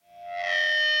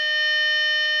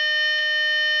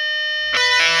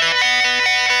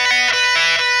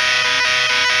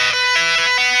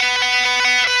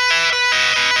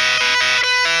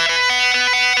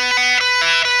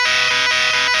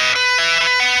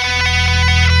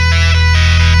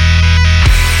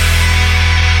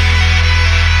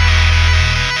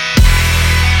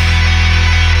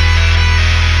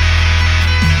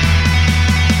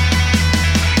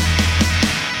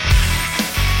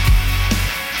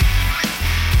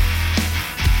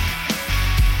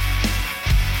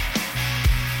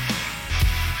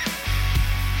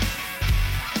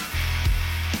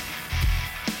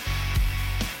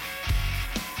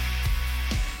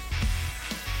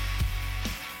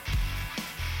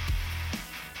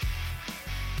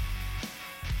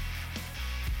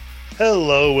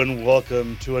Hello and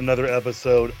welcome to another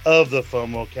episode of the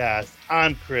FOMO Cast.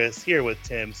 I'm Chris, here with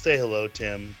Tim. Say hello,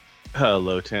 Tim.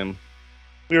 Hello, Tim.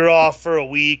 We were off for a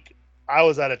week. I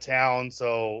was out of town,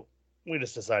 so we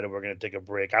just decided we're going to take a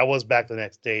break. I was back the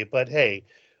next day, but hey,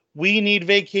 we need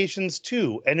vacations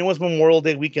too. And it was Memorial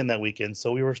Day weekend that weekend,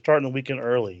 so we were starting the weekend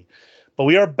early. But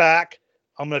we are back.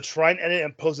 I'm going to try and edit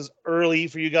and post this early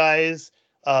for you guys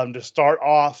to start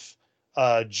off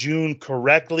June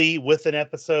correctly with an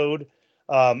episode.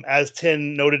 As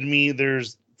Tim noted me,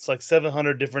 it's like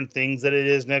 700 different things that it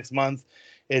is next month.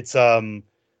 It's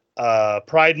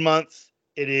Pride Month.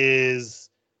 It is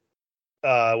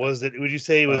was it? Would you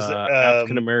say it was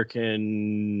African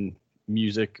American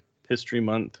Music History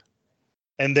Month?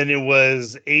 And then it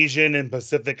was Asian and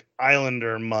Pacific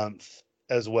Islander Month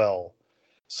as well.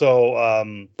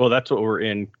 So well, that's what we're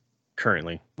in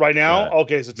currently. Right now?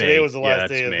 Okay, so today May. was the last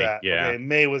day of May. that. Yeah. Okay,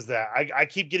 May was that. I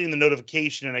keep getting the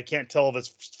notication and I can't tell if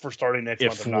it's for starting next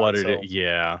month or not. What it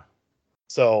yeah.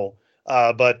 So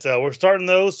but we're starting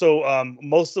those. So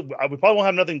we probably won't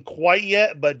have nothing quite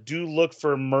yet, but do look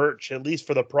for merch, at least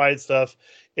for the Pride stuff.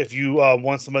 If you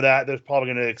want some of that, there's probably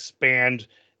going to expand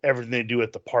everything they do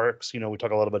at the parks. You know, we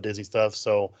talk a lot about Disney stuff.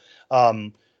 So,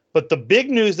 but the big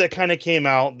news that kind of came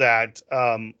out that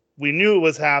we knew it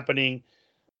was happening.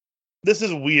 This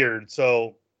is weird.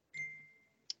 So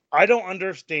I don't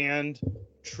understand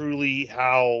truly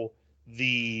how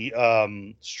the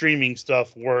streaming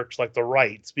stuff works, like the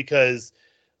rights, because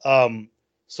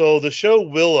so the show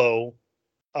Willow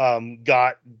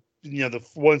got the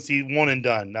one and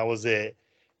done. That was it.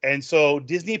 And so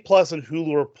Disney Plus and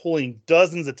Hulu are pulling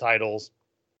dozens of titles.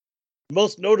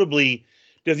 Most notably,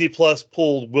 Disney Plus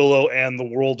pulled Willow and The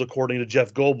World According to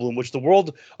Jeff Goldblum, which The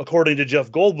World According to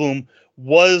Jeff Goldblum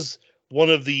was one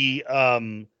of the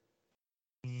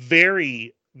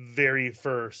very, very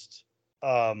first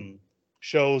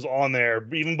shows on there.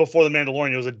 Even before The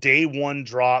Mandalorian, it was a day one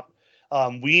drop.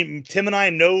 Tim and I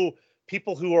know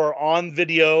people who are on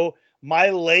video.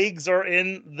 My legs are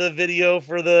in the video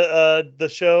for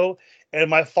the show, and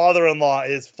my father-in-law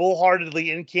is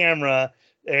full-heartedly in camera,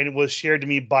 and it was shared to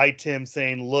me by Tim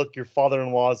saying, "Look, your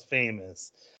father-in-law is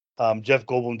famous." Jeff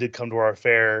Goldblum did come to our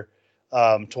fair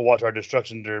to watch our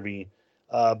Destruction Derby,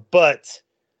 but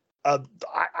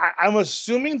I'm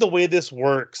assuming the way this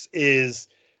works is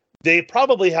they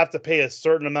probably have to pay a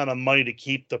certain amount of money to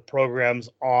keep the programs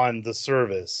on the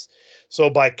service. So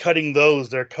by cutting those,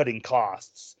 they're cutting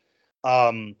costs.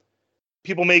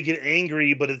 People may get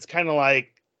angry, but it's kind of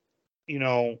like,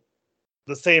 the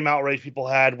same outrage people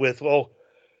had with,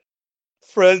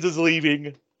 Friends is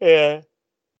leaving, and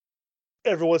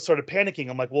everyone started panicking.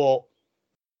 I'm like, well,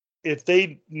 if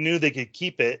they knew they could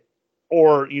keep it,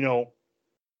 or,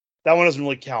 that one doesn't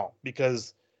really count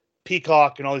because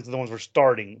Peacock and all these other ones were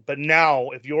starting. But now,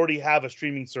 if you already have a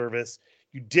streaming service,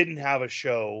 you didn't have a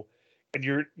show, and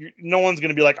you're no one's going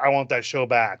to be like, I want that show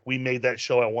back. We made that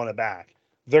show. I want it back.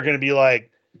 They're going to be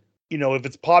like, if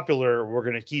it's popular, we're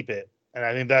going to keep it. And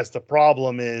I think that's the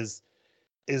problem is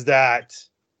that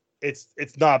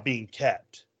it's not being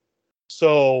kept.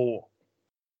 So,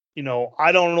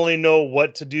 I don't really know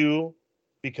what to do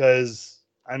because,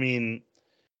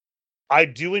 I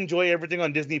do enjoy everything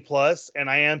on Disney Plus, and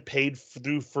I am paid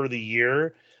through for the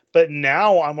year. But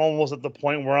now I'm almost at the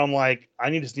point where I'm like, I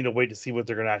just need to wait to see what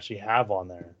they're going to actually have on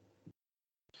there.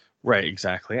 Right,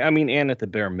 exactly. And at the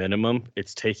bare minimum,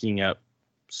 it's taking up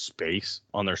space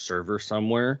on their server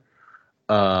somewhere.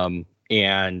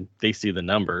 And they see the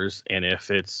numbers, and if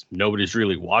it's nobody's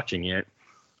really watching it,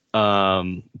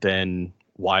 then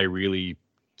why really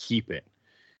keep it?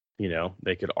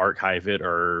 They could archive it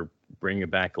or bring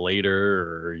it back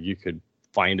later, or you could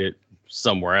find it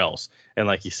somewhere else. And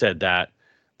like you said, that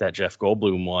Jeff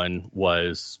Goldblum one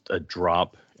was a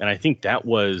drop, and I think that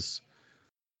was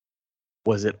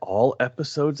it all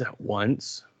episodes at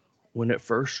once when it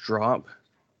first dropped,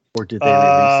 or did they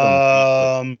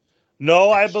release them?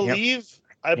 No, I believe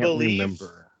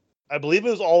remember. I believe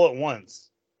it was all at once.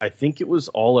 I think it was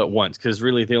all at once, because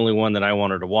really the only one that I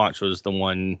wanted to watch was the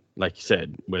one, like you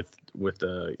said, with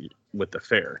the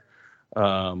fair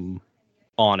on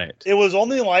it. It was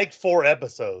only like 4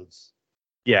 episodes.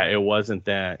 Yeah, it wasn't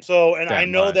that. So, and that I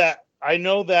know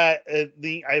much. that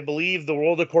I believe The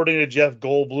World According to Jeff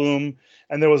Goldblum,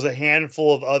 and there was a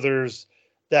handful of others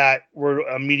that were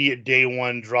immediate day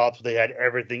one drops. They had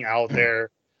everything out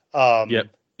there. Yep.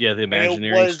 Yeah, the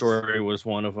Imagineering story was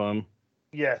one of them.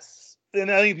 Yes. And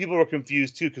I think people were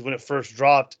confused too, because when it first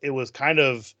dropped, it was kind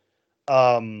of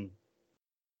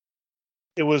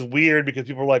it was weird because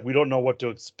people were like, we don't know what to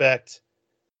expect.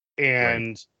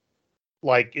 And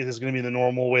Like, is this going to be the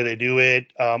normal way they do it?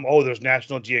 Oh, there's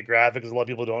National Geographic, because a lot of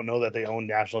people don't know that they own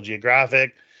National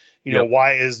Geographic. Yep.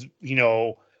 Why is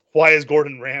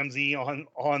Gordon Ramsay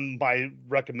on my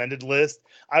recommended list?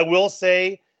 I will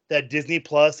say that Disney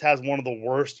Plus has one of the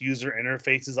worst user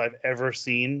interfaces I've ever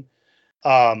seen.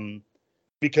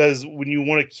 Because when you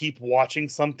want to keep watching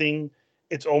something,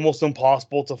 it's almost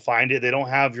impossible to find it. They don't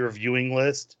have your viewing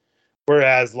list.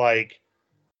 Whereas like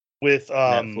with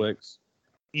Netflix,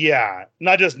 yeah,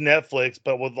 not just Netflix,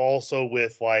 but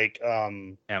with like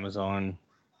Amazon.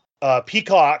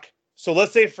 Peacock. So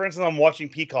let's say, for instance, I'm watching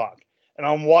Peacock and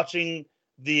I'm watching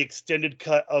the extended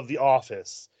cut of The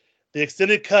Office. The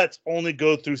extended cuts only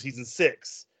go through season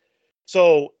 6.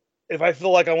 So if I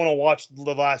feel like I want to watch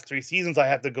the last 3 seasons, I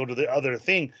have to go to the other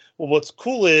thing. Well, what's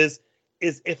cool is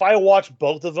if I watch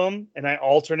both of them and I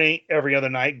alternate every other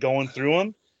night going through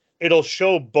them, it'll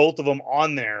show both of them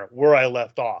on there where I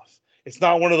left off. It's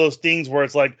not one of those things where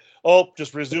it's like, oh,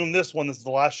 just resume this one. This is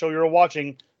the last show you're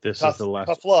watching. This is the last.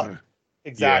 Tough luck.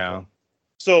 Exactly. Yeah.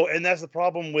 So, and that's the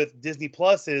problem with Disney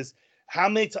Plus is how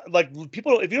many like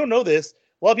people. If you don't know this,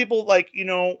 a lot of people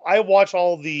I watch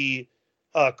all the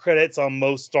credits on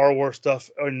most Star Wars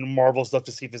stuff and Marvel stuff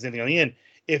to see if there's anything on the end.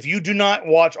 If you do not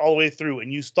watch all the way through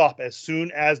and you stop as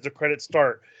soon as the credits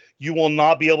start, you will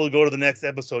not be able to go to the next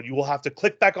episode. You will have to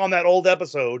click back on that old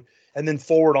episode and then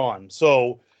forward on.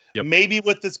 So maybe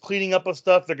with this cleaning up of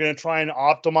stuff, they're going to try and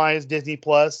optimize Disney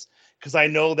Plus, because I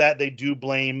know that they do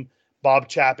blame Bob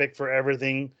Chapek for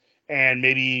everything. And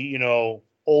maybe,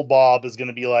 old Bob is going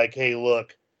to be like, hey,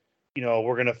 look,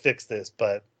 we're going to fix this.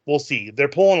 But we'll see. They're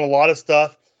pulling a lot of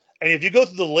stuff. And if you go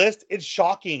through the list, it's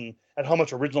shocking at how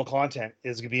much original content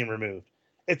is being removed.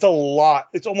 It's a lot.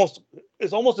 It's almost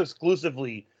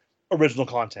exclusively original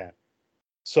content.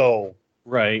 So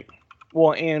Right.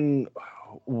 Well, and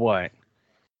what?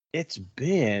 It's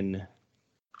been,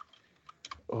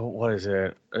 what is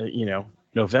it?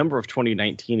 November of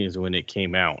 2019 is when it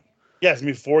came out. yeah, it's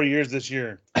going to be 4 years this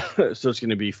year. So it's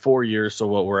going to be 4 years. So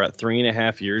what, we're at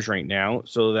 3.5 years right now.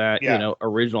 So that,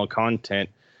 original content,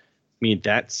 I mean,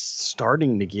 that's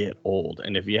starting to get old.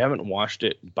 And if you haven't watched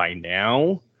it by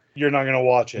now, you're not going to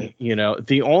watch it.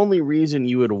 The only reason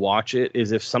you would watch it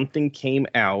is if something came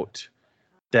out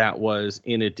that was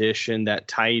in addition, that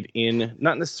tied in,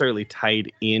 not necessarily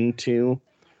tied into,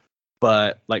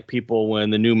 but like people, when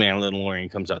the new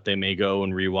Mandalorian comes out, they may go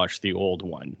and rewatch the old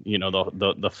one,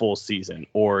 the full season,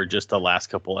 or just the last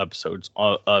couple episodes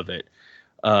of it.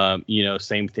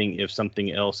 Same thing if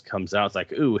something else comes out, it's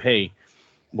like, ooh, hey,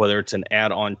 whether it's an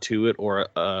add-on to it or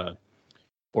a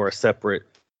separate,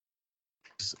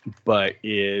 but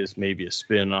is maybe a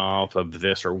spin-off of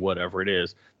this or whatever it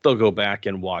is, they'll go back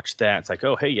and watch that. It's like,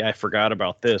 oh, hey, yeah, I forgot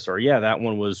about this, or yeah, that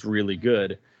one was really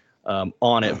good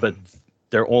on it, but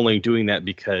they're only doing that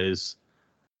because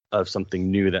of something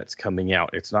new that's coming out.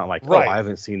 It's not like, right, oh, I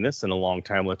haven't seen this in a long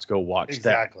time, let's go watch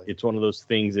that. It's one of those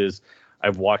things is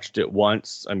I've watched it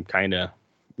once, I'm kind of,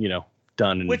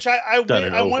 done. And which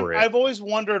I've always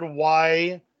wondered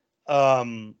why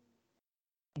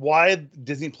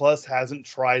Disney Plus hasn't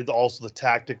tried also the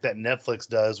tactic that Netflix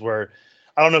does, where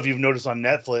I don't know if you've noticed on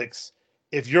Netflix,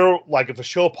 if a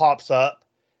show pops up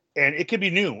and it could be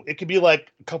new, it could be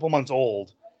like a couple months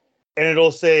old, and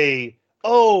it'll say,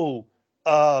 oh,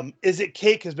 Is It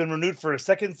Cake has been renewed for a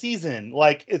second season.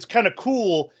 Like, it's kind of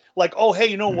cool. Like, oh, hey,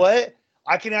 you know what?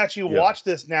 I can actually watch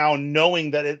this now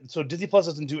knowing that so Disney Plus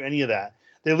doesn't do any of that.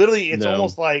 They literally, it's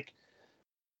almost like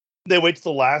they wait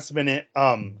till the last minute.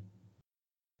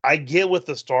 I get with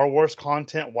the Star Wars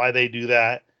content why they do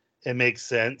that. It makes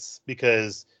sense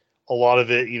because a lot of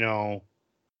it,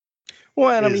 Well,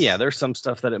 and I mean, there's some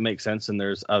stuff that it makes sense, and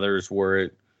there's others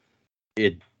where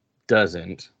it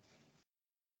doesn't.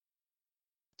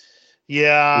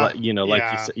 Yeah, like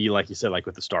you said, like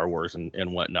with the Star Wars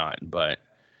and whatnot. But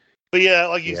yeah,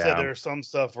 like you said, there's some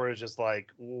stuff where it's just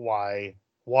like, why?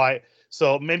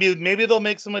 So maybe they'll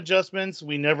make some adjustments.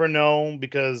 We never know,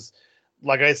 because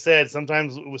like I said,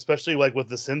 sometimes, especially like with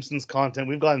the Simpsons content,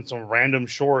 we've gotten some random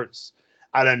shorts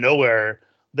out of nowhere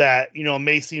that,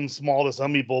 may seem small to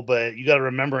some people, but you got to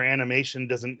remember animation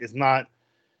it's not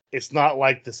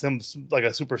like like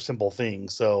a super simple thing.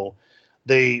 So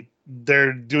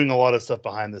they're doing a lot of stuff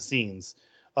behind the scenes.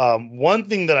 One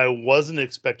thing that I wasn't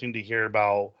expecting to hear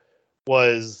about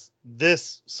was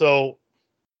this. So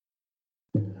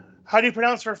how do you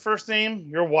pronounce her first name?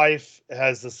 Your wife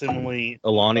has the similarly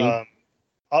Alani.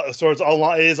 So it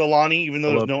is Alani, even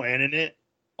though there's no N in it.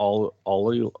 I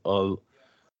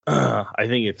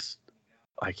think it's.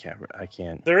 I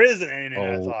can't. There is an N in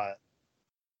it. I thought.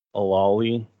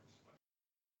 Alali.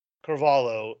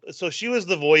 Carvalho. So she was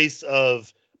the voice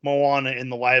of Moana in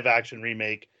the live action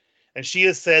remake, and she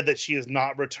has said that she is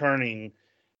not returning.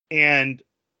 And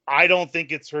I don't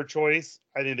think it's her choice.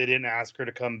 I think they didn't ask her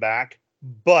to come back,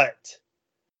 but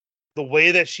the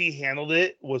way that she handled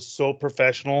it was so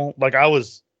professional. Like I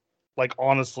was like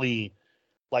honestly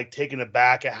like taken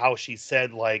aback at how she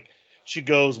said like she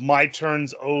goes, "My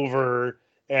turn's over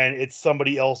and it's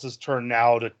somebody else's turn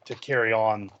now to carry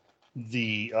on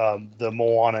the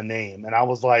Moana name." And I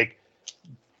was like,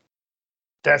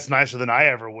 that's nicer than I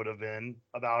ever would have been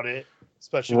about it,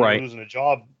 especially when you're Right. losing a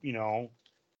job, you know.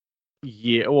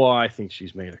 Yeah, well, I think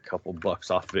she's made a couple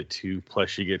bucks off of it too. Plus,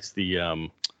 she gets the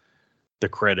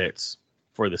credits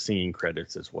for the singing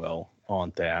credits as well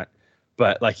on that.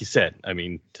 But like you said, I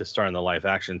mean, to star in the live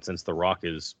action, since The Rock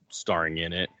is starring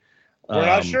in it, We're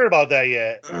not sure about that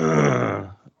yet.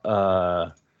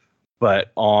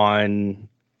 but on,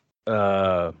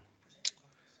 uh,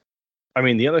 I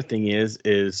mean, the other thing is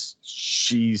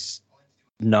she's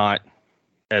not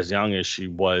as young as she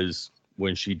was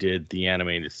when she did the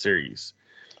animated series.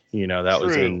 You know, that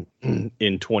was True.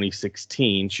 in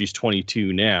 2016. She's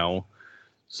 22 now.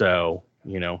 So,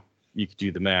 you know, you could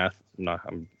do the math.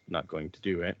 I'm not going to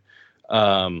do it.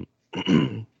 Um,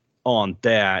 on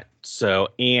that. So,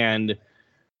 and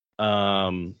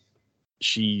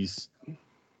she's,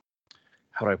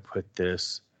 how do I put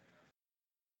this?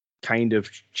 Kind of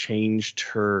changed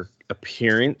her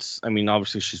appearance. I mean,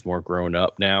 obviously she's more grown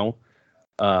up now.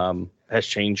 Has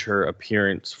changed her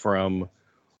appearance from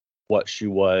what she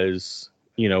was,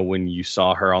 you know, when you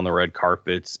saw her on the red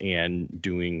carpets and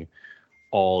doing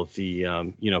all the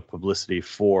publicity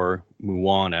for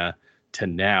Moana to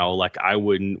now. Like I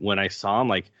wouldn't, when I saw him,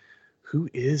 like, who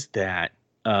is that?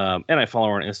 And I follow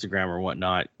her on Instagram or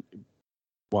whatnot,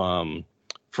 from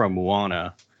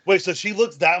Moana. Wait, so she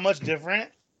looks that much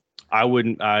different? I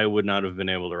would not have been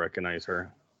able to recognize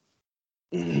her.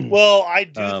 Well, I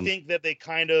do think that they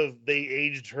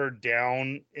aged her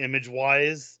down image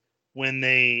wise when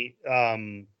they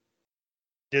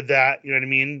did that. You know what I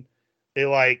mean? They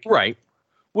like, Right.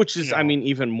 Which you is, I know, mean,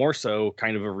 even more so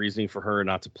kind of a reasoning for her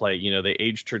not to play. You know, they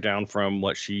aged her down from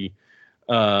what she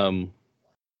um,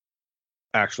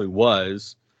 actually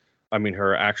was. I mean,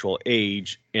 her actual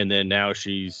age, and then now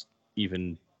she's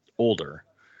even older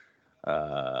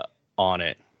uh, on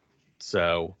it.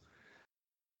 So,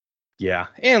 yeah.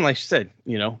 And like I said,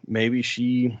 you know, maybe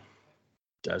she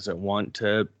doesn't want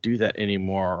to do that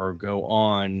anymore or go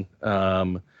on.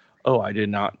 Oh, I did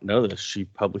not know this. She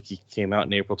publicly came out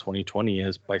in April 2020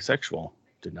 as bisexual.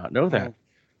 Did not know that.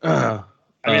 oh,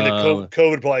 I mean, the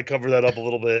COVID probably covered that up a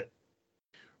little bit.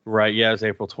 Right. Yeah, it's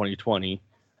April 2020.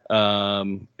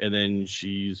 And then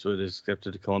she's was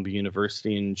accepted to Columbia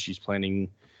University, and she's planning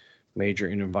major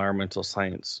in environmental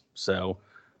science. So,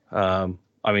 I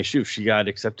mean, shoot, she got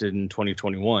accepted in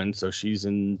 2021, so she's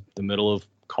in the middle of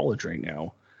college right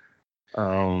now.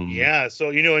 Yeah, so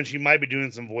you know, and she might be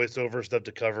doing some voiceover stuff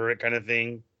to cover it, kind of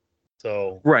thing.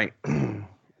 So, Right.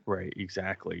 Right.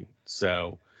 Exactly.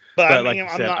 So, but I but like mean,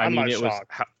 you said, I I'm mean, not it was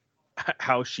shocked.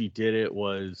 how she did it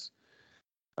was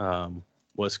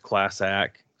class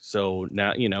act. So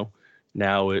now, you know,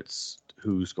 now it's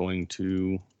who's going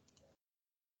to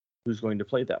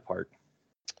play that part.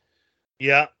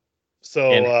 Yeah. And So,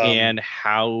 and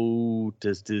how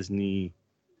does Disney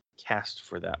cast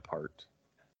for that part?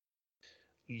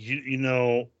 you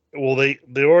know, well, they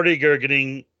already are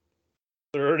getting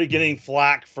they're already getting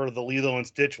flack for the Lilo and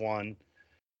Stitch one,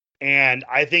 and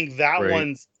I think that Right.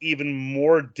 one's even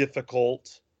more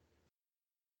difficult.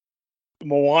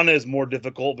 Moana is more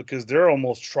difficult because they're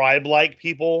almost tribe-like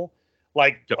people.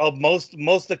 Like Yep. most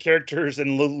of the characters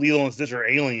in Lilo and Stitch are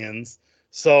aliens,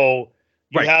 so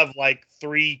you Right. have like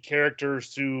three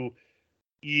characters who,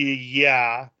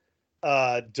 yeah,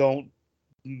 don't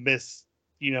miss,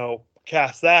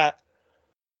 cast that.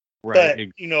 Right. But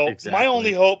Exactly.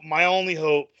 my only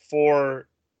hope for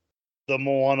the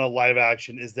Moana live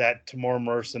action is that Tamora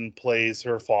Merson plays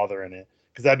her father in it,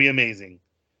 because that'd be amazing.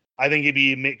 I think it'd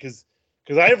be because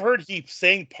I've heard he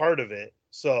sang part of it.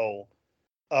 So,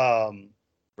 um,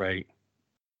 Right.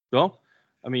 Well,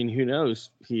 I mean, who knows?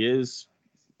 He is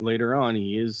later on.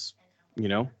 He is, you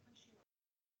know,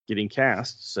 getting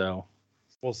cast. So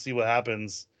we'll see what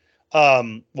happens.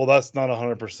 Well, that's not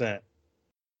 100%.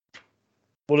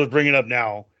 We'll just bring it up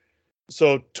now.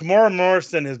 So, Tamora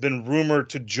Morrison has been rumored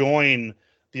to join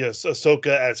the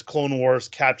Ahsoka as Clone Wars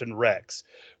Captain Rex,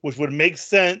 which would make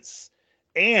sense.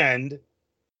 And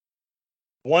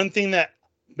one thing that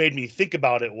made me think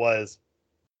about it was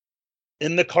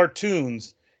in the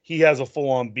cartoons, he has a full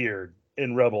on beard.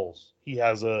 In Rebels, he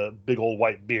has a big old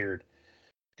white beard.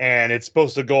 and it's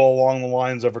supposed to go along the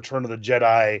lines of Return of the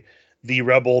Jedi, the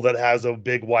rebel that has a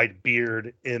big white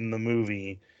beard in the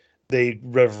movie. They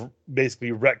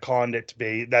basically retconned it to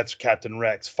be that's Captain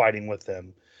Rex fighting with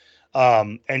them.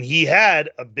 And he had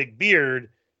a big beard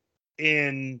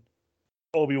in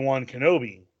Obi-Wan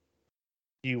Kenobi.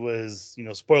 He was,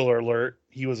 spoiler alert,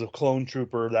 he was a clone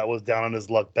trooper that was down on his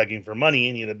luck begging for money,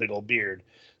 and he had a big old beard.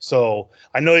 So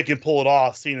I know he can pull it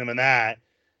off, seeing him in that,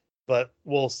 but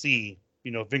we'll see.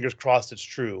 Fingers crossed it's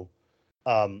true.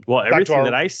 Well, Back to everything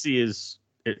that our. I see is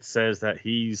it says that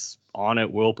he's on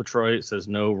it. Will Patrol. It says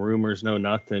no rumors, no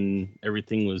nothing.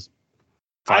 Everything was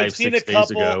I've 5-6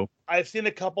 days ago. I've seen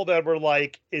a couple that were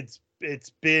like it's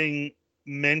being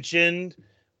mentioned,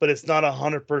 but it's not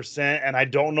 100%, and I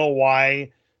don't know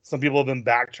why some people have been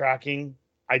backtracking.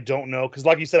 I don't know, because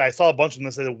like you said, I saw a bunch of them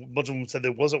that said a bunch of them said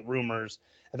it wasn't rumors,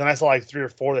 and then I saw like 3 or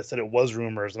 4 that said it was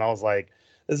rumors, and I was like,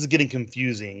 this is getting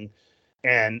confusing.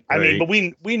 And I mean,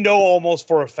 Right. but we know almost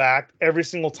for a fact every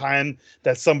single time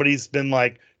that somebody's been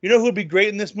like, who'd be great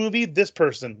in this movie? This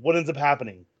person. What ends up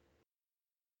happening?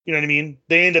 You know what I mean?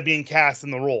 They end up being cast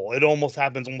in the role. It almost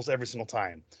happens almost every single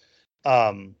time.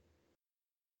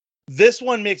 This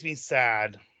one makes me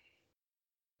sad.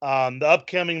 The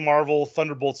upcoming Marvel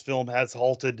Thunderbolts film has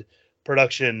halted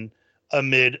production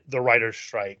amid the writer's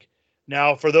strike.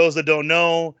 Now, for those that don't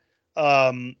know,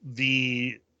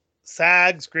 the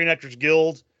SAG, Screen Actors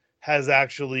Guild, has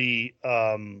actually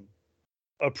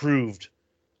approved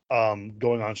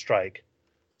going on strike.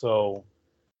 So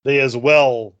they as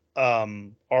well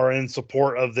are in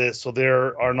support of this. So they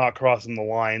are not crossing the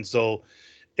line. So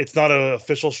it's not an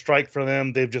official strike for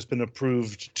them. They've just been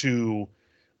approved to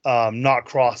not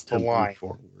cross the To move line.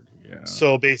 forward. Yeah.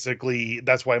 So basically,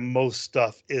 that's why most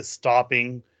stuff is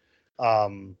stopping.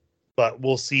 But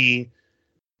we'll see.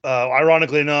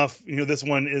 Ironically enough, this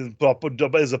one is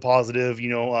a positive.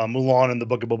 Mulan and the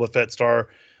Book of Boba Fett star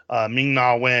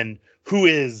Ming-Na Wen,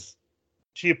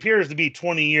 she appears to be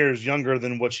 20 years younger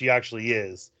than what she actually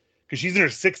is, because she's in her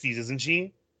 60s, isn't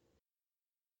she?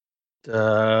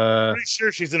 Pretty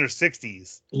sure she's in her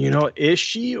 60s. Is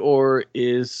she or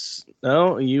is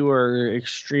no? You are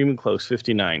extremely close.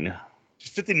 59.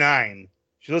 She's 59.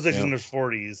 She looks like she's in her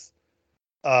 40s.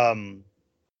 No,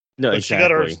 But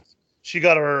exactly. she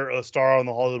got her star on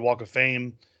the Hollywood Walk of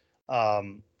Fame.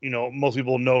 Most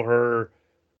people know her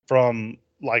from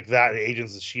like that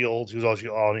Agents of Shield. She was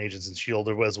also on Agents of Shield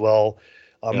as well.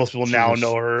 Most people She's now a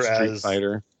know her Street as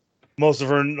Fighter. most of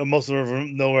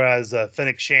them know her as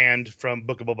Fennec Shand from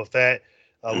Book of Boba Fett.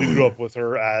 We grew up with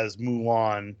her as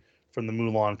Mulan from the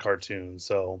Mulan cartoon.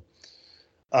 So,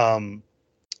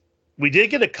 we did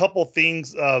get a couple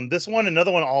things. This one,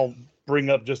 another one I'll bring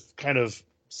up just kind of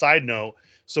side note.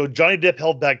 So Johnny Depp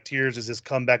held back tears as his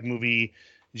comeback movie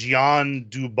Gian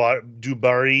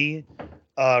Dubari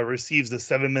receives the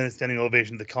 7-minute standing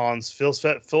ovation at the Cannes Film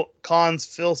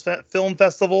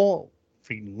Festival. If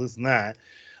you can listen to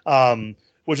that.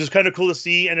 Which is kind of cool to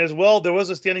see. And as well, there was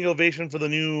a standing ovation for the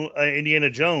new Indiana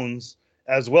Jones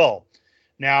as well.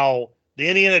 Now, the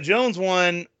Indiana Jones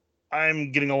one,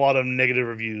 I'm getting a lot of negative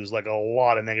reviews, like a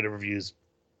lot of negative reviews.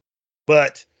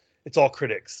 But it's all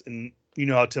critics. And you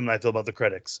know how Tim and I feel about the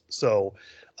critics. So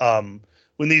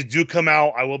when these do come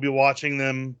out, I will be watching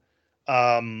them.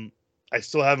 I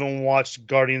still haven't watched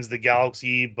Guardians of the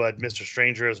Galaxy, but Mr.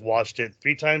 Stranger has watched it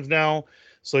 3 times now.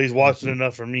 So he's watched it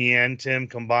enough for me and Tim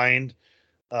combined.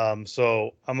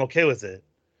 So I'm okay with it.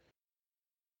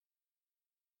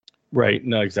 Right.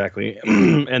 No, exactly.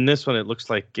 And this one, it looks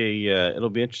like it'll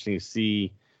be interesting to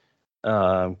see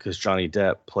because Johnny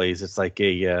Depp plays. It's like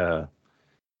a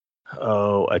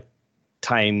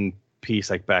time piece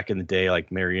like back in the day,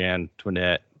 like Marie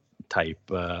Antoinette type.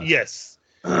 Yes,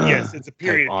 it's a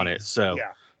period on piece. It. So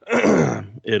yeah,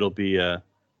 it'll be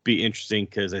interesting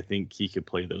because I think he could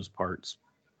play those parts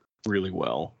really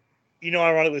well.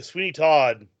 Ironically, Sweeney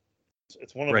Todd,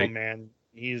 it's one of Right. them, man.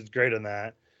 He's great on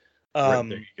that. Right,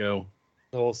 there you go.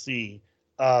 So we'll see.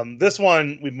 This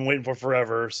one we've been waiting for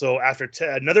forever. So after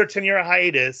another 10-year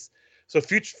hiatus, so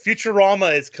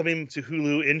Futurama is coming to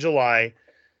Hulu in July.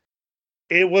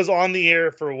 It was on the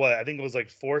air for what? I think it was like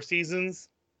 4 seasons,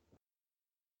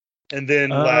 and then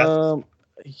left.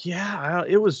 Yeah,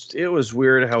 it was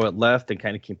weird how it left and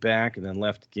kind of came back and then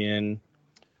left again.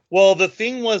 Well, the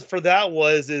thing was for that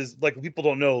is like people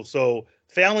don't know. So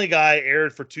Family Guy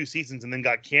aired for 2 seasons and then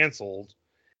got canceled.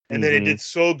 And then it did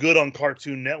so good on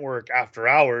Cartoon Network after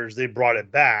hours, they brought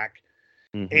it back.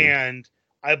 And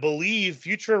I believe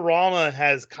Futurama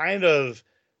has kind of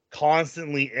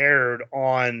constantly aired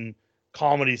on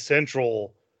Comedy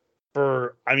Central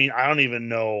for, I don't even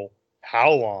know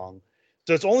how long.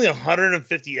 So it's only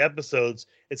 150 episodes.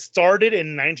 It started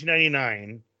in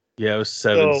 1999. Yeah, it was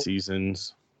 7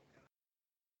 seasons.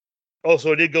 Oh,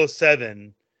 so it did go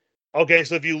 7. Okay,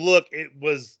 so if you look, it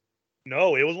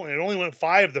only went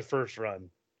 5 the first run.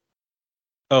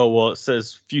 Oh, well, it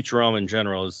says Futurama in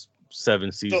general is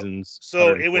 7 seasons,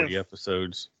 so it 140 went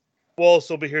episodes. Well,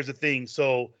 but here's the thing.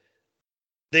 So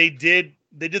they did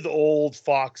the old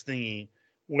Fox thingy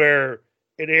where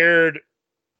it aired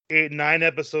 9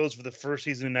 episodes for the first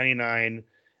season in 99,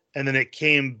 and then it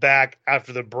came back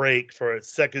after the break for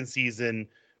its second season,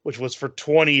 which was for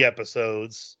 20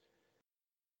 episodes.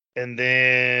 And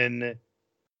then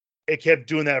it kept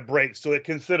doing that break. So it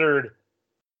considered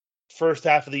first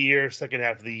half of the year, second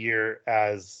half of the year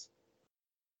as,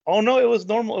 oh no, it was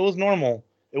normal. It was normal.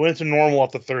 It went into normal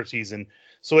after the third season.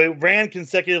 So it ran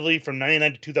consecutively from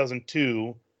 99 to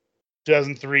 2002,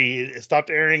 2003. It stopped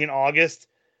airing in August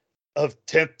of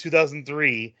 10th,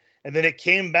 2003. And then it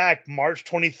came back March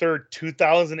 23rd,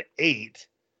 2008.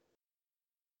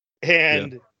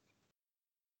 And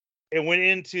it went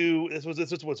into, this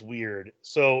is what's weird.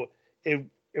 So it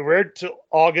aired to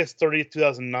August 30th,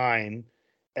 2009,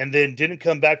 and then didn't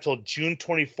come back till June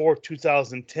 24th,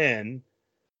 2010.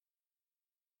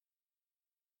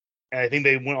 And I think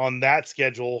they went on that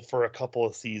schedule for a couple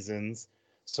of seasons.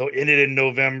 So ended in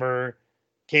November,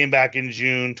 came back in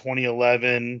June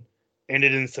 2011,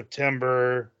 ended in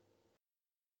September,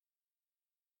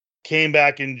 came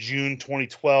back in June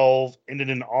 2012, ended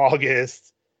in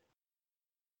August.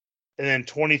 And then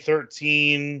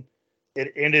 2013,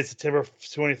 it ended September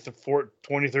 24th,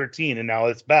 2013, and now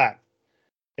it's back.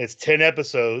 It's 10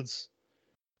 episodes.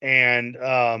 And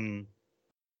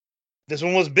this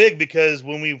one was big because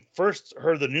when we first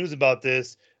heard the news about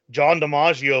this, John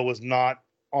DiMaggio was not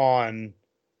on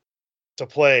to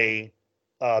play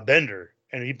Bender.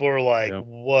 And people were like,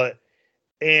 what?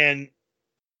 And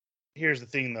here's the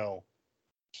thing, though.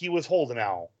 He was holding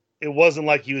out. It wasn't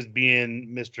like he was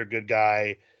being Mr. Good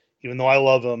Guy. Even though I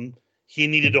love him, he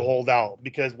needed to hold out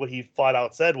because what he flat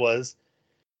out said was,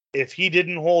 if he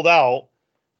didn't hold out,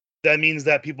 that means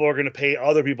that people are going to pay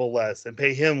other people less and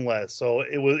pay him less. So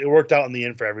it worked out in the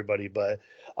end for everybody. But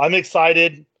I'm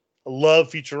excited. I love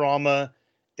Futurama.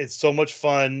 It's so much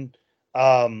fun.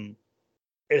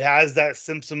 It has that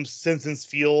Simpsons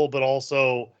feel, but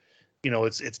also,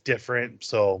 it's different.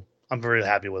 So I'm very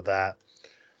happy with that.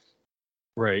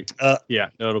 Right.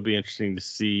 It'll be interesting to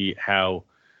see how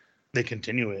they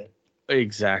continue it.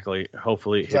 Exactly.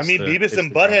 Hopefully, Beavis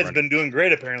and Butthead's been doing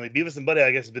great. Apparently, Beavis and Butthead,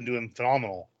 I guess, has been doing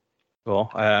phenomenal. Well,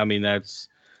 I mean that's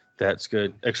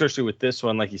good, especially with this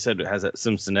one. Like you said, it has that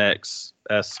Simpson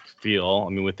X-esque feel. I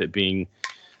mean, with it being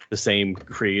the same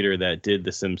creator that did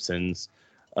The Simpsons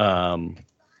on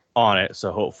it,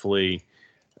 so hopefully,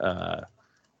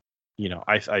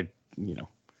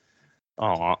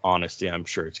 honestly, I'm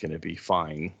sure it's going to be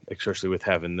fine, especially with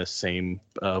having the same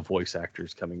voice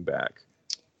actors coming back.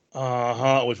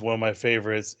 Which one of my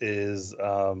favorites is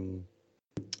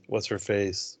what's her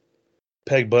face?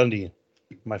 Peg Bundy,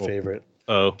 my favorite.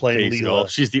 Oh, playing Leela.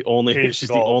 She's the only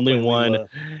one. Leela.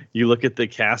 You look at the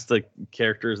cast of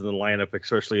characters in the lineup,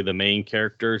 especially the main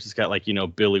characters. It's got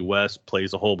Billy West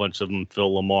plays a whole bunch of them.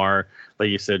 Phil Lamar, like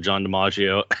you said, John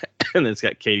DiMaggio, and then it's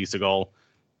got Katie Seagal,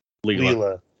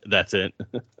 Leela. That's it.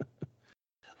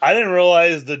 I didn't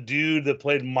realize the dude that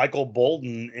played Michael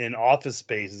Bolton in Office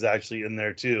Space is actually in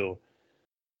there too.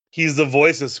 He's the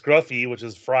voice of Scruffy, which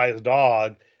is Fry's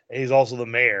dog, and he's also the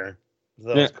mayor. So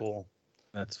that was cool.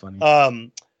 That's funny.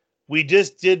 We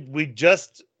just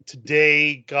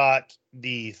today got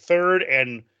the third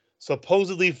and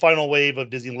supposedly final wave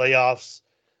of Disney layoffs,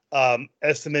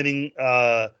 estimates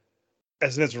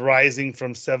rising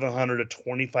from 700 to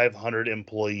 2,500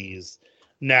 employees.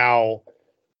 Now,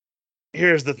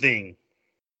 here's the thing.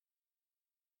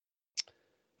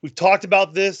 We've talked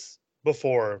about this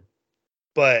before,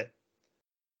 but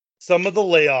some of the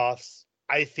layoffs,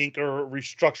 I think, are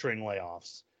restructuring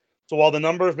layoffs. So while the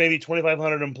number of maybe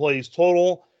 2,500 employees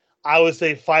total, I would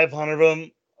say 500 of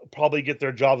them probably get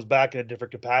their jobs back in a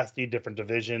different capacity, different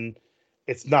division.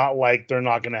 It's not like they're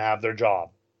not going to have their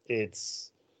job.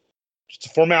 It's just a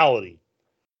formality.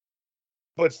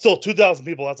 But still, 2,000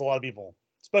 people, that's a lot of people,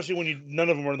 especially when none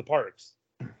of them are in the parks.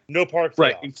 No parks.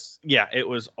 Right. It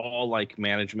was all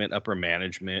management, upper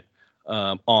management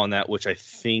on that, which I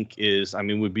think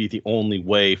would be the only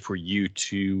way for you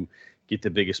to get the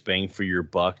biggest bang for your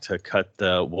buck, to cut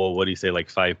the, what do you say,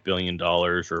 $5 billion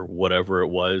or whatever it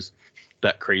was,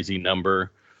 that crazy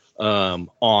number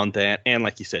on that. And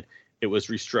like you said, it was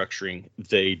restructuring.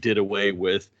 They did away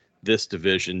with this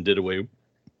division, did away,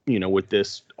 with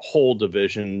this whole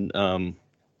division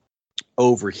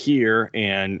over here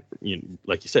and,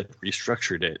 like you said,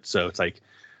 restructured it. So it's like,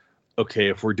 okay,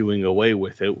 if we're doing away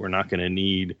with it, we're not going to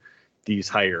need these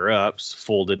higher ups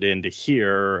folded into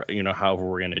here, however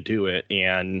we're going to do it.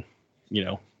 And,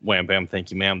 wham, bam, thank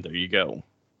you, ma'am. There you go.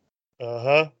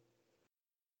 Uh-huh.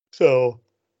 So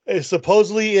it's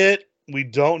supposedly it. We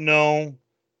don't know.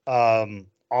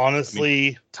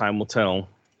 Honestly, time will tell.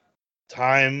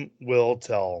 Time will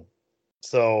tell.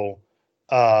 So,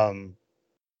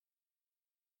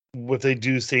 if they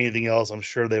do say anything else, I'm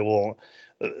sure they will.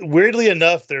 Weirdly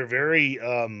enough, they're very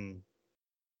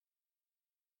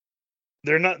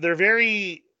they're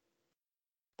very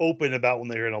open about when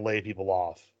they're going to lay people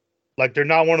off. Like, they're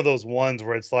not one of those ones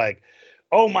where it's like,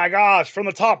 oh my gosh, from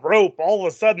the top rope, all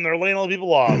of a sudden they're laying all the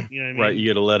people off. You know what I mean? Right. You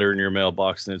get a letter in your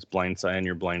mailbox and it's blindside and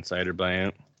you're blindsided by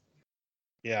it.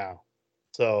 Yeah.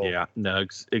 So yeah, no,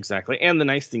 exactly. And the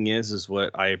nice thing is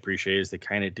what I appreciate is they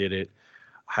kind of did it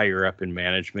higher up in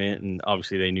management, and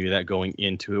obviously they knew that going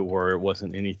into it, where it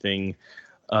wasn't anything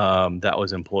that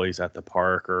was employees at the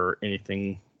park or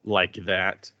anything like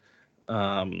that.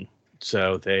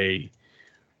 So they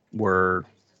were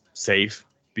safe,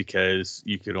 because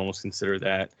you could almost consider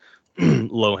that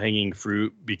low-hanging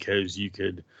fruit, because you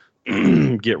could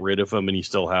get rid of them and you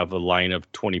still have a line of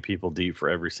 20 people deep for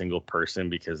every single person,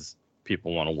 because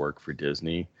people want to work for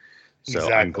Disney. So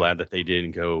exactly. I'm glad that they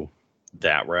didn't go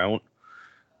that route.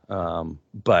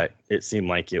 But it seemed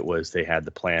like they had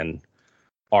the plan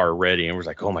already, and was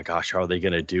like, oh my gosh, how are they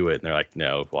going to do it? And they're like,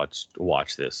 no,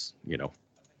 watch this,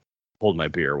 hold my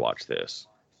beer, watch this.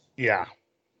 Yeah.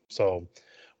 So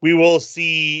we will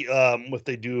see if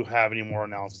they do have any more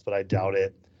announcements, but I doubt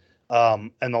it.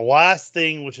 And the last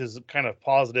thing, which is kind of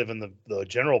positive in the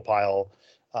general pile,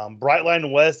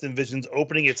 Brightline West envisions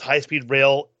opening its high-speed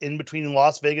rail in between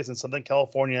Las Vegas and Southern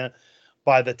California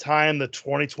by the time the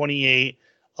 2028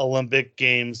 Olympic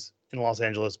Games in Los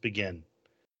Angeles begin.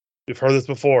 We've heard this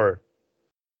before.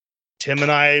 Tim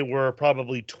and I were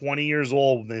probably 20 years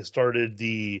old when they started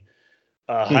the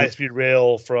high-speed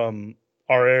rail from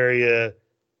our area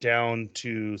down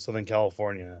to Southern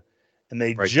California. And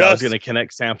they just... I was going to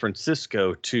connect San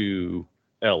Francisco to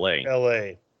LA.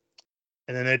 And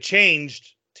then it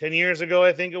changed 10 years ago,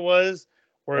 I think it was,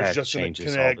 where it's just going to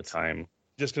connect all the time.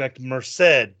 Just connect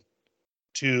Merced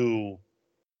to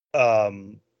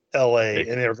LA, and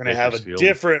they were going to have a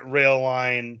different rail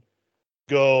line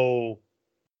go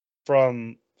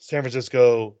from San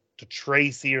Francisco to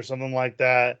Tracy or something like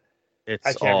that.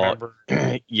 I can't remember.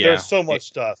 Yeah, there's so much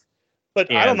stuff,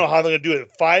 but I don't know how they're going to do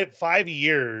it. 5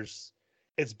 years.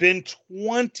 It's been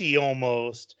 20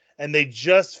 almost, and they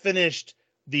just finished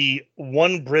the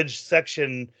one bridge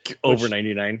section over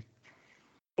 99,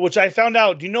 which I found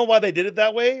out. Do you know why they did it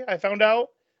that way? I found out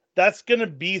that's going to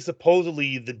be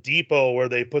supposedly the depot where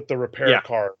they put the repair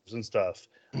cars and stuff.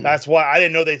 That's why I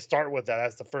didn't know they start with that.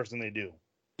 That's the first thing they do.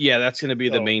 Yeah, that's going to be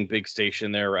the main big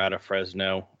station there out of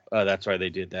Fresno. That's why they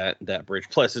did that bridge.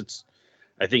 Plus, it's,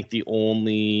 I think, the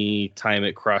only time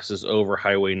it crosses over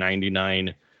Highway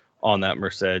 99 on that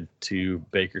Merced to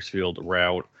Bakersfield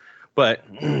route. But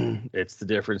it's the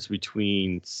difference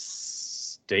between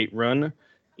state run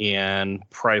and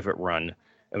private run.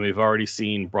 And we've already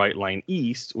seen Brightline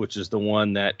East, which is the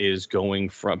one that is going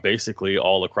from basically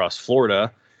all across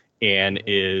Florida and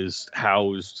is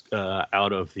housed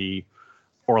out of the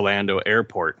Orlando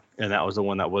airport. And that was the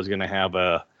one that was going to have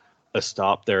a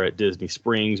stop there at Disney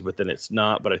Springs, but then it's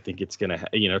not. But I think it's going to,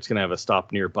 it's going to have a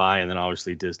stop nearby. And then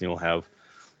obviously Disney will have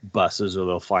buses, or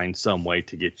they'll find some way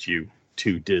to get you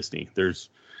to Disney.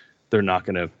 They're not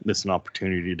going to miss an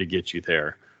opportunity to get you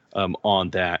there on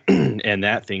that. And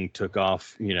that thing took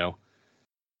off, it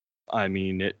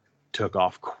took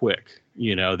off quick.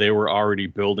 They were already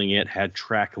building it, had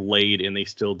track laid, and they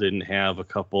still didn't have a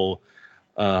couple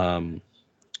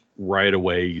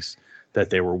right-of-ways that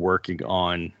they were working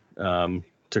on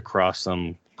to cross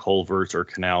some culverts or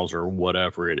canals or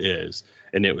whatever it is.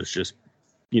 And it was just,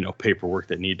 paperwork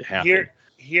that needed to happen.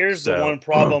 Here's the one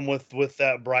problem with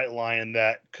that Brightline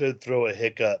that could throw a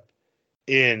hiccup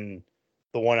in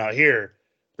the one out here.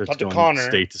 That's going Connor,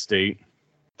 state to state.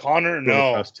 Connor,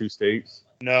 no. Across 2 states?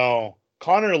 No.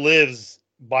 Connor lives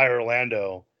by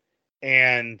Orlando.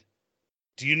 And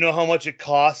do you know how much it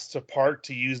costs to park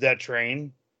to use that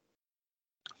train?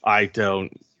 I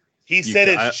don't. He said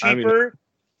it's cheaper.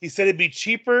 He said it'd be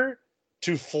cheaper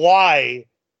to fly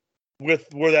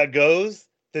with where that goes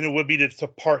than it would be to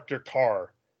park your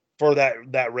car for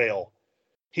that rail.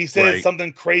 He said It's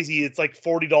something crazy. It's like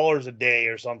 $40 a day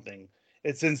or something.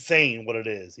 It's insane what it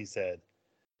is, he said.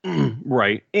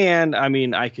 Right. And I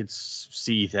mean, I could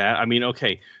see that. I mean,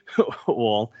 okay.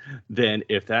 Well, then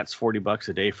if that's $40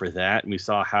 a day for that, and we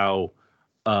saw how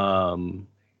um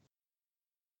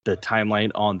the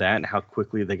timeline on that and how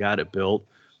quickly they got it built.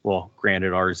 Well,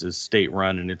 granted, ours is state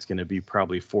run and it's going to be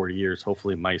probably 40 years.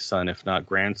 Hopefully my son, if not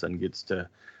grandson, gets to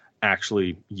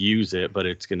actually use it, but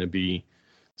it's going to be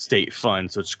state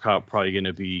fund. So it's probably going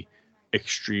to be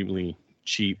extremely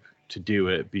cheap to do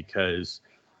it because,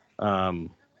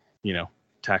 you know,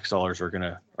 tax dollars are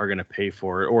going to pay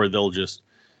for it, or they'll just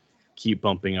keep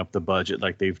bumping up the budget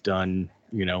like they've done,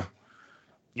 you know,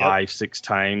 Yep. 5-6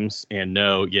 times. And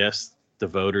no, yes, the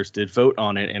voters did vote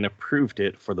on it and approved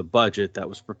it for the budget that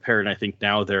was prepared. And I think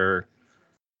now they're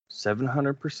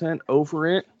 700% over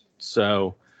it.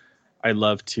 So I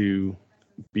love to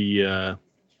be,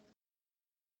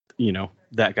 you know,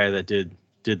 that guy that did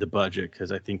the budget,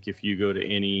 because I think if you go to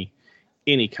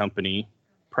any company,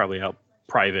 probably out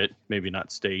private, maybe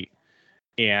not state,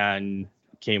 and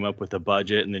came up with a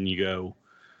budget, and then you go,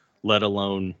 let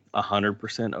alone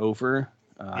 100% over,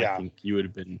 I Yeah. think you would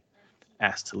have been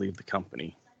asked to leave the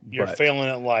company. You're But failing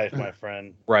at life, my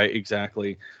friend. right,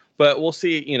 exactly. But we'll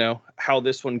see, you know, how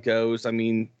this one goes. I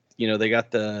mean, you know, they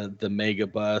got the mega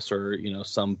bus, or, you know,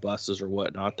 some buses or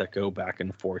whatnot that go back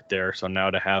and forth there. So now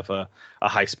to have a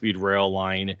high speed rail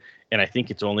line, and I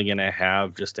think it's only going to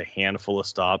have just a handful of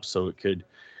stops, so it could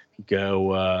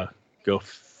go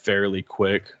fairly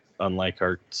quick, unlike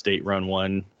our state run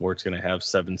one where it's going to have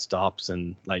 7 stops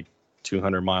and like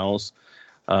 200 miles.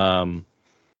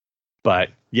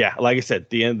 But yeah, like I said, at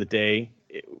the end of the day,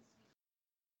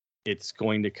 it's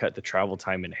going to cut the travel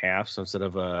time in half. So instead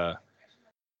of a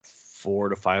 4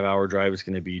 to 5 hour drive, it's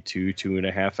going to be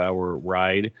 2.5 hour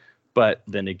ride. But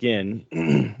then again,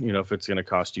 you know, if it's going to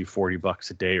cost you $40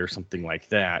 a day or something like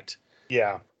that,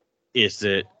 Yeah. is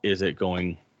it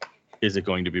going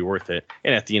to be worth it?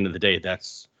 And at the end of the day,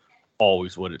 that's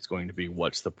always what it's going to be.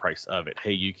 What's the price of it?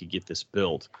 Hey, you could get this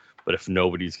built, but if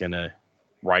nobody's going to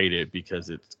write it because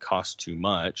it costs too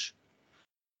much,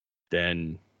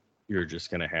 then you're just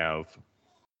going to have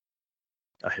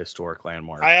a historic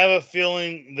landmark. I have a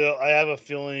feeling they'll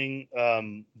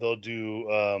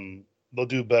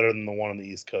do better than the one on the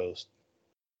East Coast.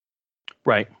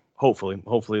 Right.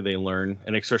 Hopefully they learn,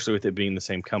 and especially with it being the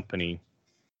same company,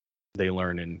 they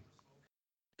learn and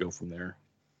go from there.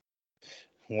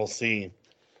 We'll see.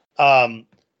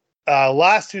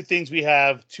 Last two things we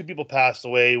have: 2 people passed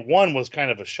away. One was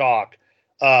kind of a shock.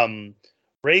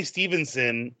 Ray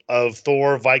Stevenson of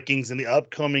Thor, Vikings, and the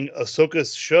upcoming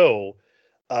Ahsoka show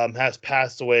has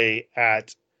passed away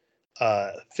at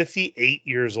 58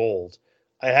 years old.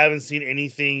 I haven't seen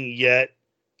anything yet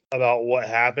about what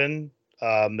happened.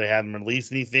 They haven't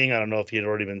released anything. I don't know if he had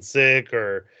already been sick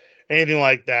or anything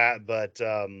like that, but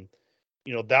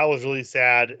you know, that was really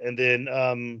sad. And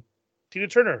then Tina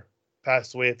Turner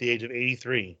passed away at the age of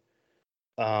 83.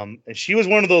 And she was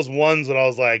one of those ones that I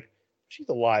was like, she's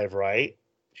alive, right?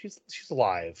 She's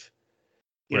alive,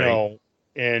 you Right. know.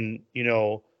 And you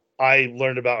know, I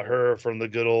learned about her from the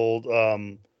good old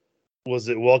was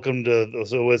it Welcome to,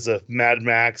 so it was a Mad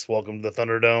Max, Welcome to the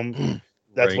Thunderdome.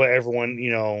 That's Right. what everyone,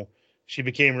 you know, she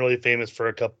became really famous for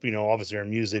a couple, you know, obviously her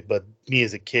music, but me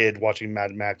as a kid watching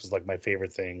Mad Max was like my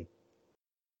favorite thing.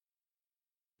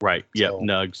 Right. Yep. So,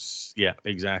 Nugs. Yeah,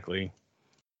 exactly.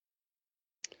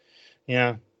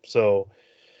 yeah. So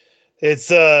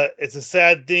it's a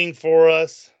sad thing for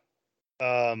us.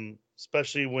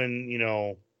 Especially when,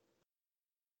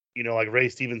 like Ray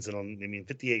Stevenson, I mean,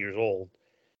 58 years old.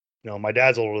 You know, my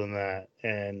dad's older than that,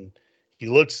 and he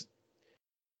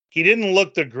didn't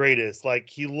look the greatest. Like,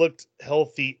 he looked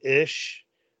healthy-ish,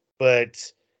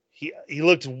 but he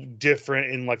looked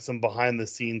different in like some behind the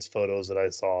scenes photos that I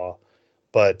saw.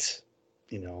 But,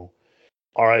 you know,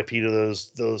 RIP to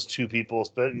those 2 people,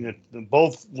 but you know,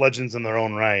 both legends in their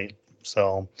own right.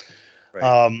 So,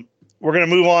 Right. we're gonna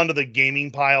move on to the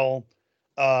gaming pile.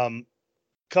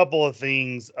 Couple of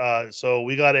things. So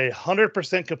we got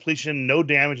 100% completion, no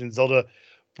damage in Zelda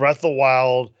Breath of the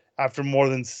Wild after more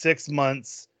than 6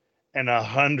 months and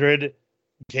 100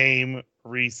 game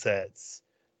resets.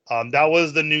 That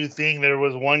was the new thing. There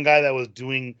was one guy that was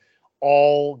doing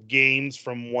all games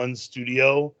from one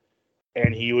studio,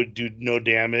 and he would do no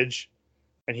damage,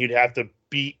 and he'd have to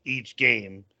beat each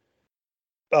game.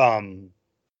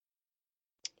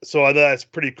 So that's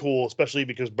pretty cool, especially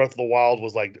because Breath of the Wild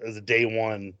was like as a day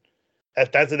one.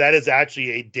 That is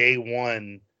actually a day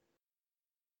one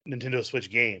Nintendo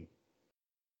Switch game.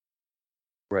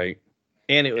 Right.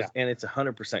 And Yeah. it's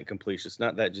 100% completion. It's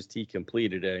not that just he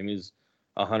completed it. I mean, it's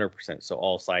 100%. So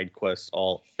all side quests,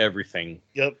 all everything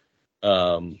Yep.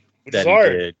 Which is that he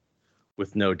hard. did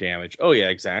with no damage. Oh yeah,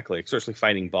 exactly. Especially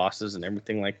fighting bosses and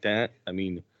everything like that. I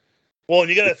mean, Well, and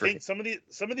you got to good for think some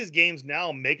of these games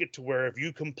now make it to where if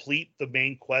you complete the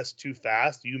main quest too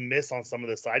fast, you miss on some of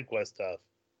the side quest stuff.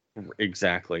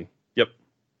 exactly. Yep.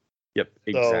 Yep.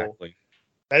 So Exactly.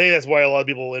 I think that's why a lot of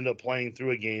people end up playing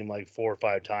through a game like 4 or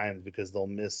 5 times because they'll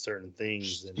miss certain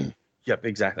things. And Yep.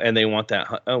 Exactly. And they want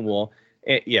that. Oh well.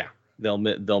 Yeah. They'll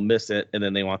miss it, and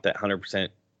then they want that 100%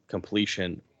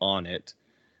 completion on it.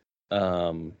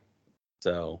 Um.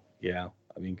 So yeah.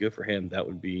 I mean, good for him. That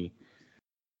would be.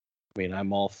 I mean,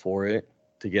 I'm all for it.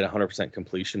 To get 100%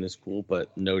 completion is cool,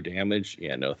 but no damage.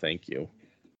 Yeah. No, thank you.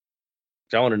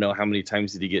 I want to know how many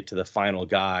times did he get to the final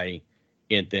guy,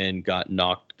 and then got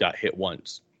hit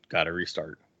once, got to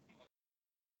restart.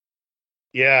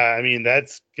 yeah, I mean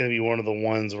that's gonna be one of the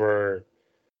ones where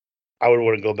I would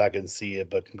want to go back and see it.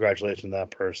 But congratulations to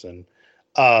that person.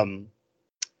 Um,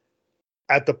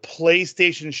 at the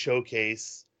PlayStation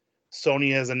Showcase,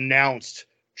 Sony has announced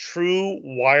true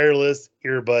wireless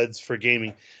earbuds for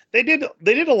gaming. They did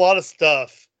a lot of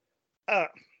stuff. Uh,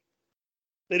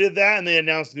 they did that, and they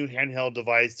announced a new handheld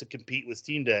device to compete with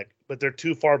Steam Deck, but they're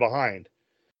too far behind.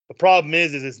 The problem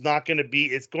is it's not going to be.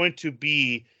 It's going to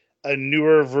be a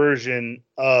newer version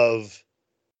um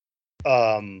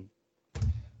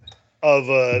of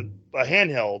a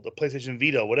handheld, a PlayStation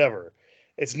Vita, whatever.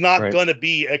 It's not Right. going to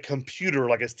be a computer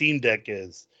like a Steam Deck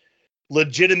is.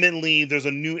 Legitimately, there's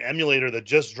a new emulator that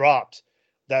just dropped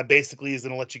that basically is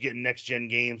going to let you get next gen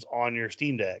games on your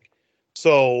Steam Deck.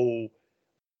 So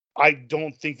I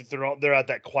don't think that they're at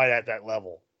that quite at that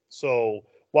level. So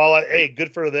while hey,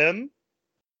 good for them,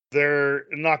 they're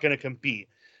not going to compete.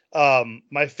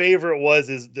 My favorite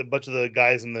is a bunch of the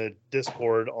guys in the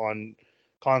Discord on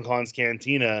ConCon's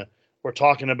Cantina were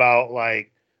talking about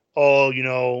like, oh,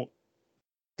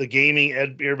 the gaming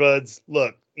earbuds.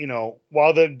 Look,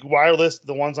 while the wireless,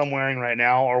 the ones I'm wearing right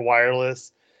now are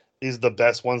wireless. These are the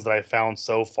best ones that I found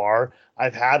so far.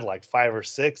 I've had like 5 or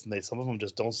 6, and some of them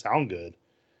just don't sound good,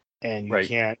 and you Right.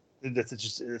 can't. It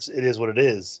is what it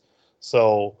is.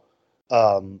 So,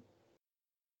 um,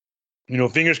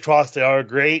 fingers crossed they are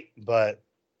great, but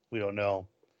we don't know.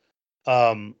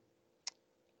 Um,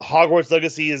 Hogwarts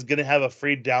Legacy is going to have a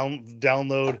free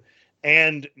download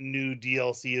and new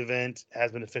DLC event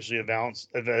has been officially announced.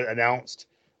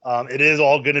 It is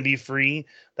all going to be free.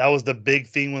 That was the big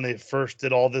thing when they first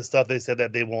did all this stuff. They said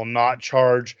that they will not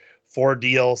charge for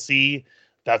DLC.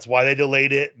 That's why they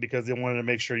delayed it, because they wanted to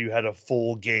make sure you had a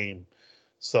full game.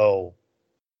 So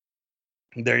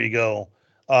there you go.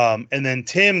 And then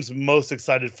Tim's most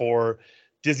excited for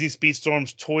Disney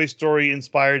Speedstorm's Toy Story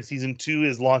inspired season 2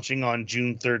 is launching on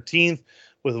June 13th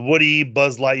with Woody,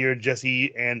 Buzz Lightyear,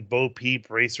 Jesse, and Bo Peep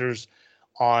racers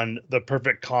on the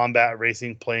perfect combat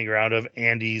racing playing ground of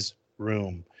Andy's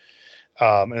room.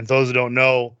 And those who don't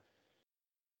know,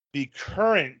 the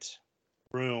current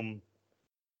room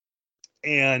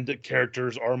and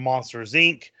characters are Monsters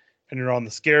Inc., and you're on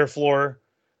the scare floor.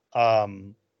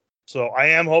 Um, so I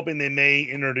am hoping they may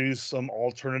introduce some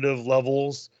alternative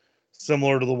levels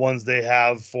similar to the ones they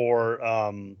have for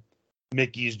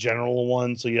Mickey's general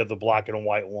one. So you have the black and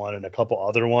white one and a couple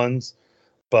other ones.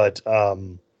 But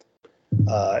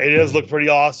it does look pretty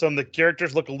awesome. The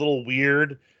characters look a little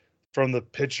weird from the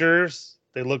pictures.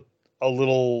 They look a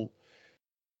little,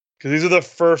 because these are the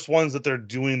first ones that they're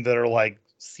doing that are like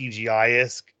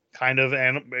CGI-esque kind of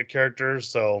characters.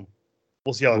 So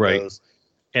we'll see how it Right. goes.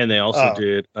 And they also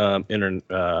did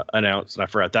announce, and I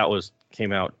forgot that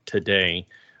came out today,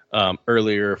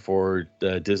 earlier for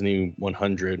the Disney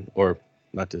 100, or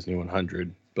not Disney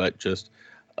 100, but just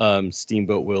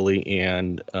Steamboat Willie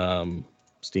and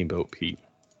Steamboat Pete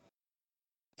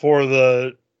For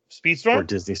the for Speedstorm?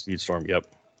 Disney Speedstorm.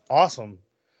 Yep. Awesome.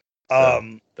 So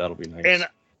Um, that'll be nice. and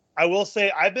I will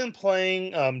say I've been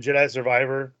playing Jedi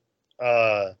Survivor.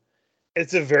 Uh,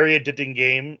 it's a very addicting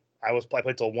game. I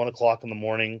played till 1 o'clock in the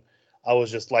morning. I was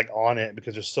just like on it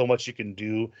because there's so much you can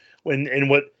do.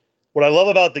 What I love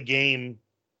about the game,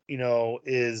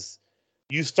 is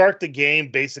you start the game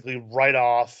basically right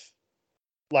off.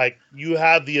 Like you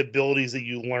have the abilities that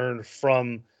you learned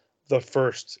from the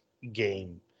first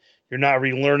game. You're not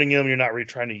relearning them. You're not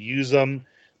trying to use them,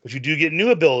 but you do get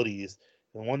new abilities.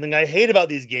 And one thing I hate about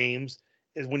these games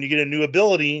is when you get a new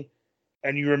ability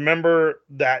and you remember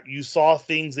that you saw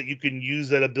things that you can use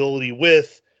that ability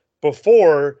with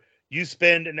before, you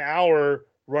spend an hour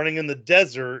running in the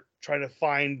desert trying to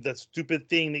find the stupid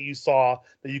thing that you saw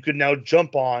that you could now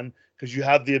jump on because you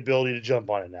have the ability to jump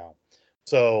on it now.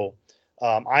 So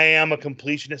I am a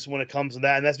completionist when it comes to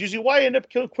that, and that's usually why I end up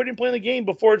quitting playing the game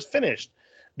before it's finished,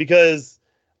 because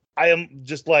I am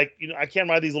just like, I can't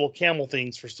ride these little camel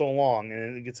things for so long,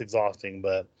 and it gets exhausting.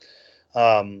 But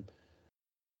um,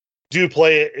 do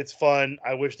play it; it's fun.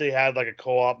 I wish they had like a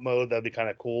co-op mode. That'd be kind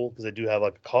of cool because they do have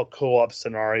like co-op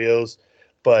scenarios.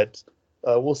 But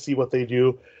we'll see what they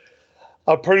do.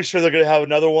 I'm pretty sure they're gonna have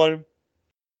another one,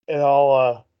 and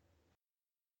I'll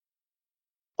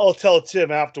tell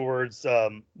Tim afterwards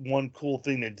one cool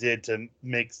thing they did to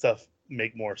make stuff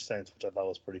make more sense, which I thought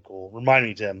was pretty cool. Remind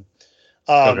me, Tim,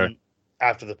 Okay.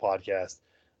 after the podcast.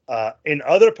 In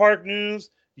other park news,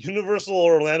 Universal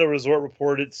Orlando Resort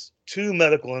reported its 2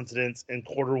 medical incidents in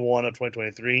Q1 of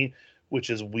 2023, which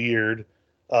is weird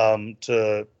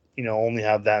to only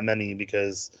have that many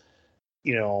because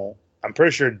I'm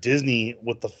pretty sure Disney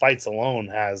with the fights alone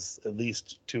has at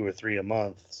least 2 or 3 a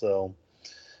month. So.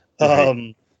 Right.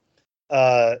 Um,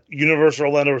 Universal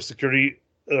Orlando Security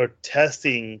are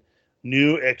testing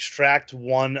new Extract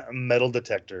 1 metal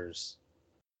detectors.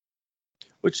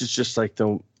 Which is just like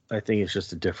I think it's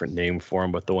just a different name for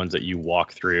them, but the ones that you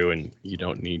walk through and you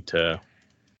don't need to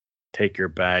take your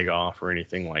bag off or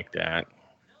anything like that.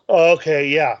 Oh, okay,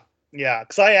 yeah. Yeah,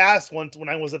 because I asked once when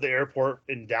I was at the airport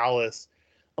in Dallas,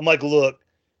 I'm like, look,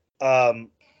 um,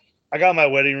 I got my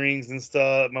wedding rings and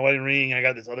stuff, my wedding ring, I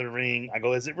got this other ring. I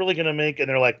go, is it really gonna make? And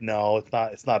they're like, no,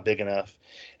 it's not big enough.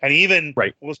 And even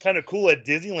Right. what was kind of cool at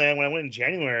Disneyland when I went in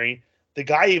January, the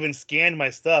guy even scanned my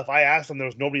stuff. I asked him, there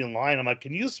was nobody in line. I'm like,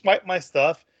 can you swipe my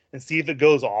stuff and see if it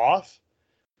goes off?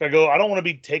 I go, I don't want to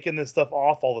be taking this stuff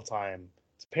off all the time.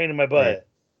 It's a pain in my Right. butt.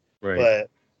 Right. But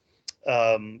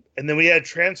and then we had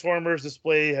Transformers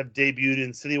display have debuted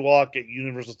in City Walk at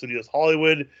Universal Studios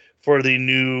Hollywood for the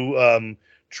new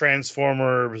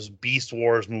Transformers Beast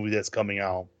Wars movie that's coming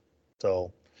out.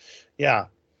 So, yeah.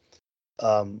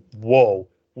 Whoa.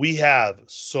 We have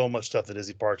so much stuff at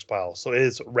Disney Parks pile. So it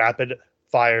is rapid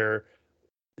fire.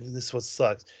 This is what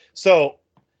sucks. So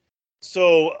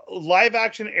live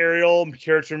action Ariel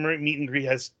character meet and greet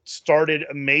has started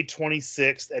May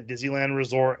 26th at Disneyland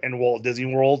Resort and Walt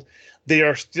Disney World. They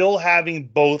are still having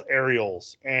both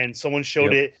Ariels, and someone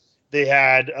showed Yep. it. They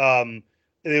had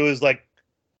it was like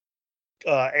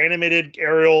animated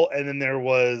Ariel, and then there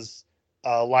was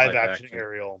live action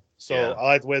Ariel. So Yeah. I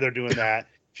like the way they're doing that.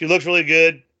 She looks really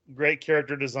good. Great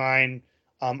character design.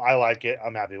 I like it.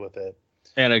 I'm happy with it.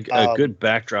 And a good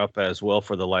backdrop as well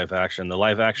for the live action. The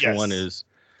live action one Yes. is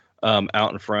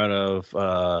out in front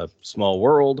of Small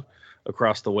World.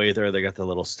 Across the way there, they got the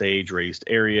little stage raised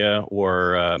area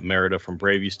where Merida from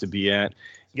Brave used to be at.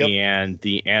 Yep. And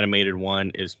the animated one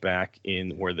is back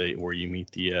in where you meet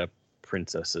the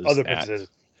princesses Other at. princesses,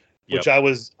 which Yep.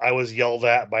 I was yelled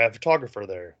at by a photographer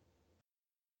there.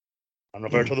 I don't know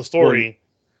if I ever told the Well, story.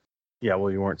 yeah,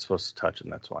 well, you weren't supposed to touch them.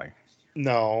 That's why.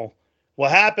 No. What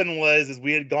happened was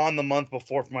we had gone the month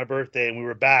before for my birthday, and we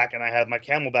were back, and I had my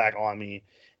Camelback on me,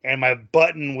 and my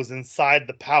button was inside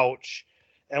the pouch.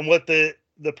 And what the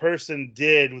person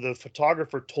did, the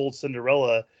photographer told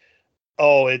Cinderella,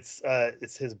 "Oh, it's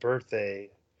his birthday,"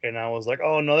 and I was like,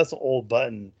 "Oh no, that's an old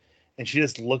button." And she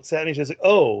just looks at me. She's like,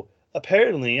 "Oh,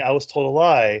 apparently I was told a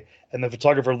lie." And the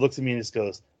photographer looks at me and just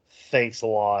goes, "Thanks a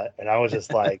lot." And I was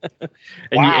just like, And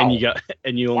you "Wow, got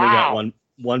and you only got wow."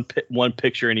 one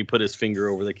picture, and he put his finger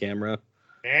over the camera.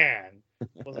 Man,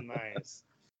 wasn't nice.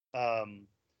 Um,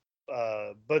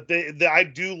 but I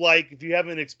do like, if you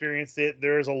haven't experienced it,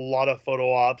 there's a lot of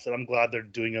photo ops, and I'm glad they're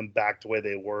doing them back to where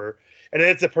they were. And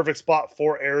it's a perfect spot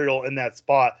for Ariel in that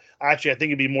spot. Actually, I think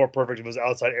it'd be more perfect if it was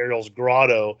outside Ariel's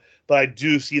grotto. But I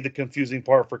do see the confusing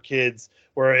part for kids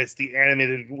where it's the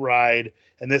animated ride,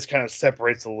 and this kind of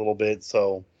separates a little bit.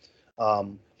 So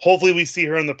hopefully we see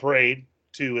her in the parade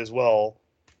too as well.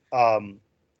 Um,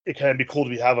 it kind of be cool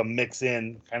to have a mix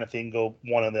in kind of thing, go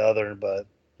one or the other, but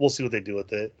we'll see what they do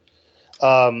with it.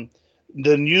 Um,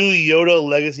 the new Yoda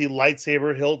Legacy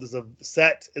lightsaber hilt is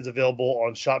available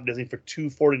on Shop Disney for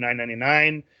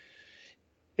 $249.99.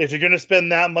 If you're going to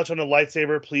spend that much on a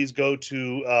lightsaber, please go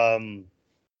to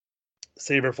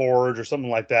Saber Forge or something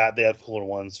like that. They have cooler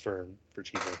ones for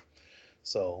cheaper.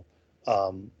 So,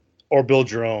 or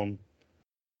build your own.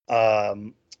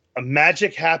 A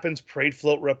Magic Happens parade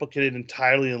float replicated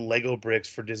entirely in Lego bricks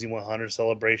for Disney 100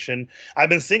 celebration. I've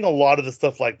been seeing a lot of the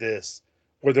stuff like this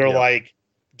where they're Yep. like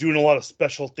doing a lot of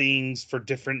special things for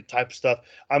different type of stuff.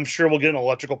 I'm sure we'll get an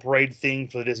electrical parade thing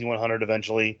for the Disney 100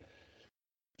 eventually.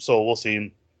 So we'll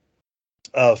see.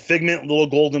 Figment Little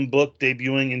Golden Book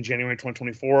debuting in January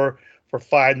 2024 for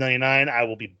 $5.99. I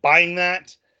will be buying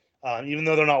that, even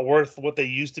though they're not worth what they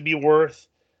used to be worth.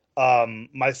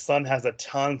 My son has a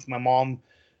ton. My mom,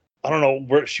 I don't know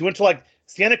where she went to, like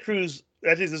Santa Cruz.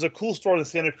 Actually, there's a cool store in the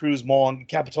Santa Cruz Mall and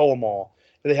Capitola Mall,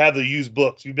 They have the used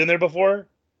books. You've been there before?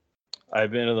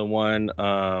 I've been to the one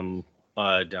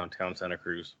downtown Santa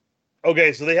Cruz.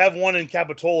 Okay, so they have one in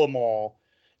Capitola Mall,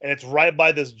 and it's right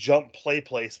by this jump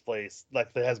place.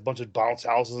 Like, that has a bunch of bounce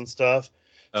houses and stuff.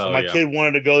 So Oh my yeah. kid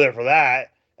wanted to go there for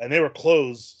that, and they were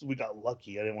closed. So we got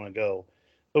lucky. I didn't want to go.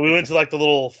 But we went to like the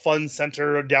little fun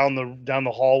center down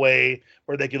the hallway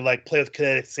where they could like play with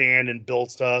kinetic sand and build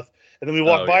stuff. And then we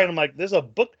walked Oh by yeah. and I'm like, there's a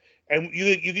book, and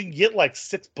you can get like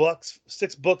six books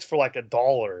for like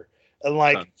 $1. And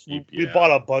like Sounds cheap, we yeah. bought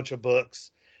a bunch of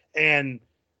books, and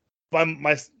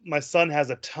my son has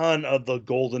a ton of the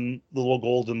little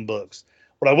golden books.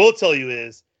 What I will tell you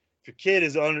is, if your kid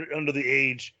is under the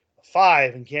age of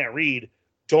 5 and can't read,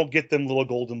 don't get them little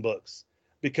golden books,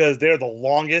 because they're the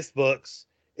longest books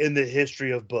in the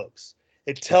history of books.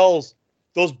 It tells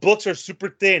Those books are super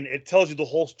thin. It tells you the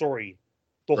whole story,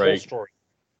 the whole Right. story.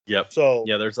 Yep. So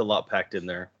Yeah, there's a lot packed in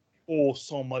there. oh,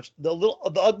 so much. The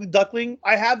ugly duckling.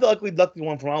 I have the ugly duckling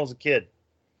one from when I was a kid.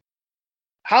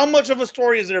 How much of a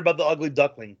story is there about the ugly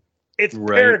duckling? It's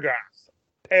Right. paragraphs.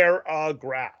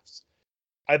 Paragraphs.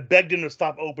 I begged him to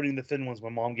stop opening the thin ones. My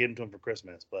mom gave them to him for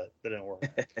Christmas, but that didn't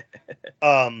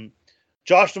work.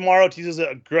 Josh tomorrow teases an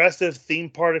aggressive theme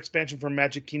park expansion for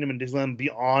Magic Kingdom and Disneyland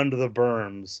Beyond the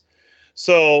Berms.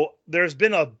 So there's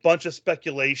been a bunch of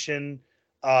speculation.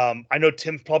 I know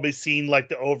Tim's probably seen like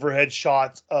the overhead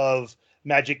shots of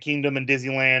Magic Kingdom and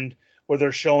Disneyland where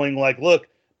they're showing like, look,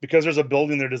 because there's a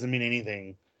building there doesn't mean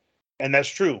anything. And that's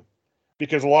true,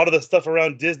 because a lot of the stuff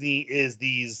around Disney is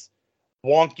these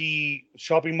wonky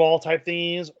shopping mall type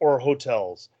things or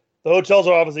hotels. The hotels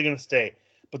are obviously going to stay,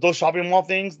 but those shopping mall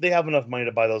things, they have enough money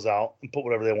to buy those out and put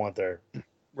whatever they want there.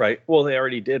 Right. Well, they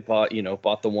already did bought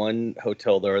the one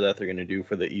hotel there that they're going to do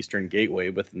for the Eastern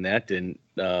Gateway, but then that didn't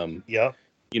Yeah.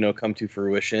 come to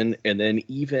fruition. And then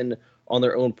even on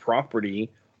their own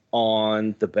property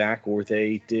on the back where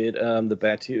they did the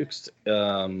Batu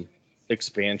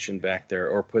expansion back there,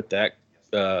 or put that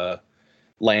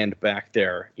land back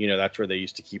there. That's where they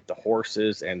used to keep the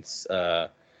horses and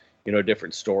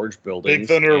different storage buildings. Big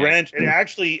Thunder Ranch. And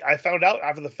actually, I found out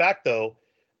after the fact, though,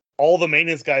 all the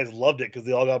maintenance guys loved it because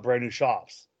they all got brand new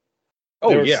shops.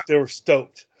 Oh, yeah. They were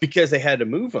stoked. Because they had to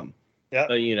move them.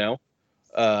 Yeah.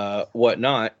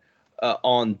 Whatnot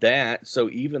on that. So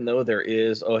even though there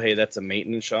is, oh, hey, that's a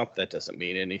maintenance shop, that doesn't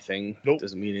mean anything. Nope.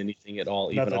 Doesn't mean anything at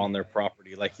all, Nothing. even on their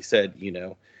property. Like you said,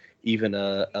 even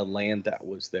a land that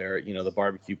was there, the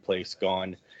barbecue place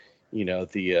gone,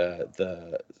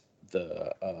 the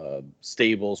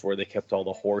stables where they kept all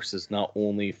the horses, not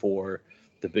only for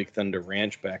the Big Thunder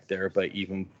Ranch back there, but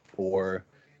even for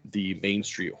the Main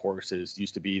Street horses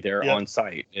used to be there on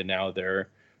site, and now they're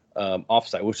off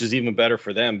site, which is even better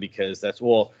for them, because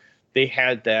they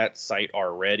had that site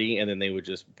already, and then they would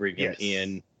just bring them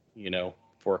in,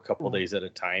 for a couple days at a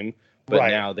time. But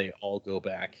now they all go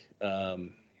back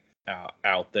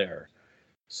out there.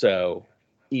 So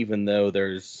even though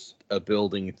there's a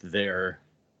building there,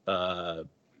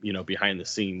 behind the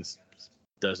scenes,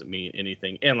 doesn't mean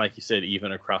anything. And like you said,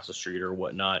 even across the street or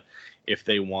whatnot, if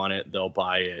they want it, they'll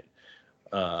buy it.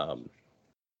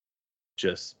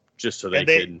 Just so they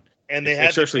can. And they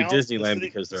especially Disneyland,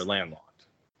 because they're landlocked.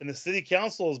 And the city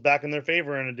council is back in their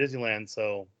favor in a Disneyland,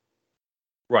 so.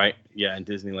 Right. Yeah, and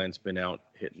Disneyland's been out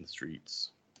hitting the streets.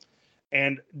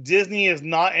 And Disney is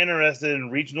not interested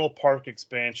in regional park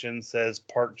expansion, says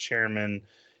park chairman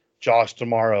Josh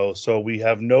tomorrow. So we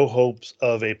have no hopes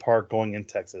of a park going in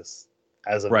Texas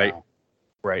as of now.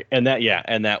 Right. And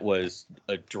that was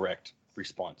a direct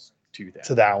response to that.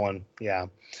 To that one, yeah.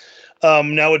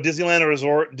 Now with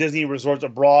Disney Resorts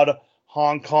Abroad,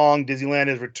 Hong Kong, Disneyland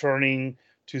is returning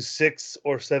to 6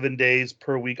 or 7 days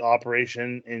per week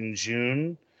operation in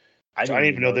June. I didn't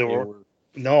even know they were.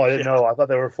 No, I didn't know. I thought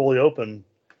they were fully open.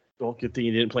 Well, good thing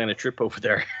you didn't plan a trip over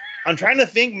there. I'm trying to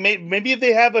think. Maybe if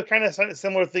they have a kind of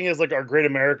similar thing as like our Great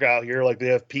America out here, like they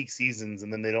have peak seasons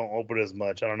and then they don't open as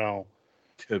much. I don't know.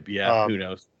 Could be. Yeah, who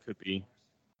knows? Could be.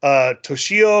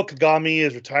 Toshio Kagami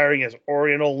is retiring as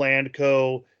Oriental Land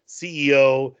Co.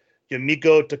 CEO.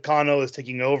 Yamiko Takano is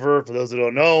taking over. For those that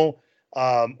don't know,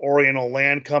 Oriental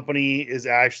Land Company is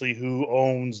actually who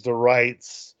owns the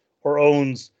rights or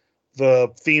owns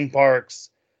the theme parks.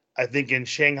 I think in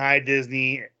Shanghai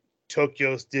Disney,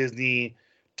 Tokyo Disney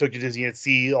at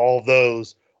Sea, all of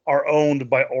those are owned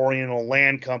by Oriental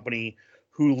Land Company,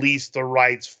 who lease the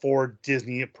rights for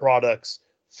Disney products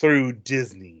through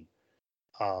Disney.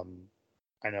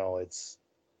 I know it's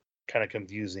kind of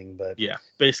confusing, but yeah,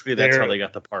 basically that's how they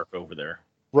got the park over there.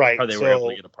 Right. How they were able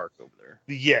to get a park over there.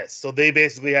 Yes. So they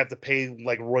basically have to pay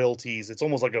like royalties. It's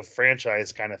almost like a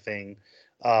franchise kind of thing.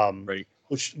 Right.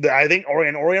 which I think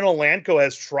Oriental Landco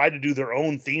has tried to do their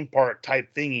own theme park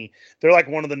type thingy. They're like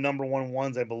one of the number one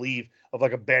ones, I believe, of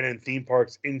like abandoned theme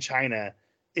parks in China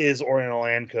is Oriental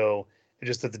Landco. It's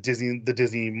just that the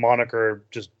Disney moniker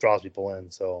just draws people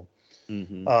in. So,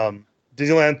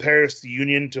 Disneyland Paris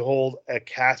Union to hold a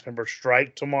cast member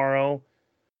strike tomorrow,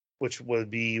 which would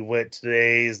be what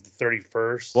today is the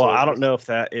 31st. Well, so I don't know if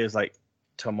that is like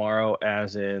tomorrow,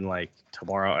 as in like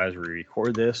tomorrow as we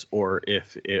record this, or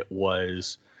if it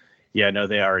was. Yeah, no,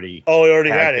 they already. Oh, we already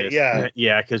had this. it. Yeah,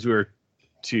 yeah, because we were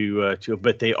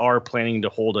but they are planning to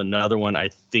hold another one, I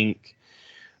think,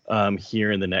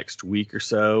 here in the next week or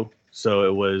so. So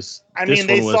it was. I mean,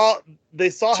 they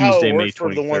saw how Tuesday, it May works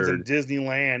for the ones in 23rd.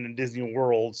 Disneyland and Disney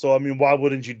World. So I mean, why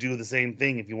wouldn't you do the same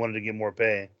thing if you wanted to get more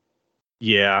pay?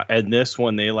 Yeah, and this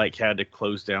one they like had to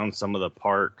close down some of the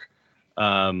park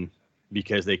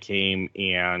because they came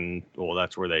and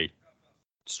that's where they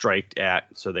striked at,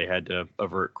 so they had to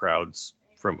avert crowds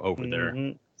from over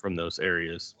there from those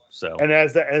areas. So and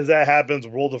as that happens,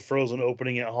 World of Frozen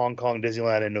opening at Hong Kong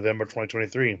Disneyland in November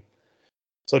 2023.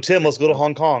 So Tim, let's go to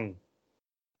Hong Kong.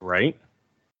 Right?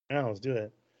 Yeah, let's do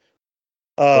it.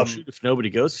 Well, shoot, if nobody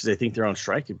goes because they think they're on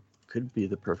strike, it could be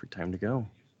the perfect time to go.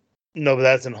 No, but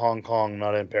that's in Hong Kong,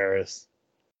 not in Paris.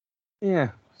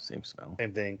 Yeah, same smell.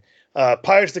 Same thing.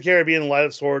 Pirates of the Caribbean, Light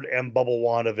of Sword, and Bubble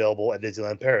Wand available at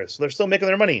Disneyland Paris. So they're still making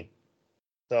their money.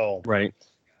 So right.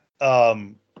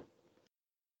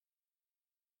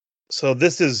 So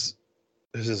this is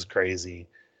crazy.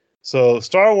 So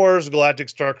Star Wars Galactic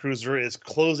Starcruiser is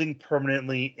closing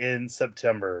permanently in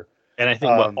September. And I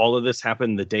think all of this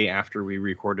happened the day after we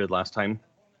recorded last time.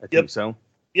 I think so.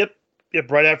 Yep.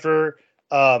 Right after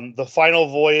the final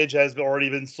voyage has already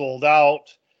been sold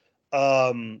out.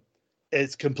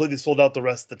 It's completely sold out the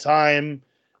rest of the time.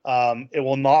 It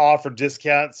will not offer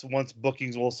discounts once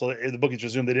bookings the bookings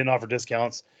resume. They didn't offer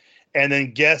discounts, and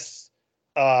then guests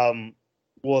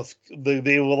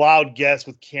they allowed guests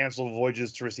with canceled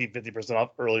voyages to receive 50%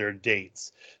 off earlier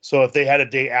dates. So if they had a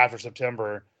date after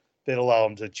September, they'd allow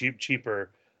them to cheaper.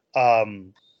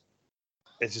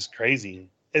 It's just crazy.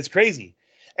 It's crazy.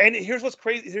 And here's what's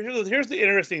crazy. Here's the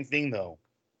interesting thing, though.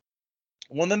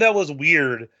 One thing that was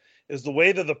weird is the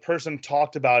way that the person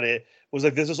talked about it was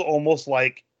like, this is almost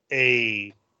like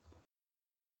it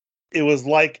was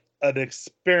like an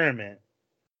experiment.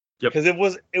 Because it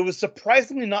was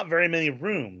surprisingly not very many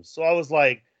rooms. So I was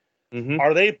like,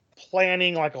 are they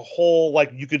planning like a whole,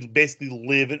 like you could basically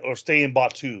live in or stay in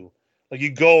Batu? Like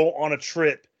you go on a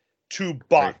trip to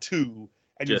Batu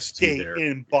and you stay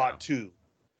in Batu.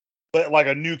 But like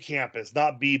a new campus,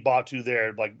 not be Batu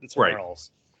there, like somewhere else.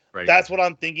 Right. That's what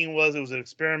I'm thinking it was an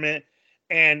experiment.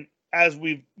 And as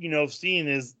we've, seen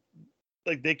is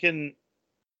like they can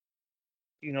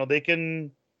do what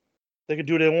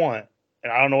they want.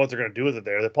 And I don't know what they're going to do with it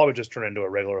there. They'll probably just turn it into a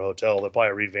regular hotel. They'll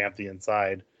probably revamp the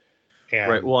inside.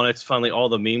 Right. Well, and it's funny. All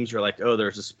the memes are like, "Oh,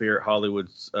 there's a Spirit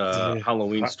Hollywood's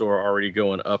Halloween store already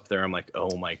going up there." I'm like,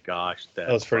 "Oh my gosh, that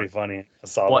was pretty funny." I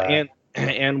saw that.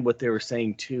 And what they were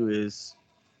saying too is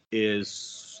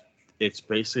it's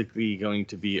basically going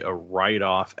to be a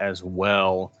write-off as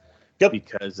well,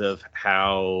 because of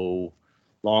how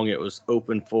long it was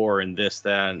open for, and this,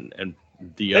 that, and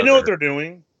the other. They know what they're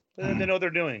doing. They know what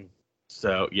they're doing.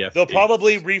 So yeah, they'll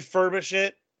probably refurbish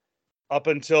it up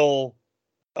until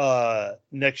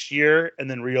next year, and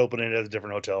then reopen it as a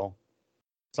different hotel.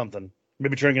 Something,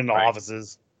 maybe turning it into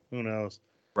offices. Who knows?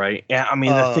 Right. Yeah. I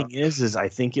mean, the thing is I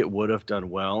think it would have done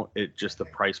well. It just the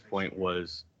price point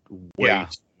was way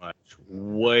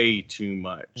too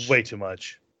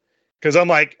much. Because I'm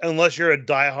like, unless you're a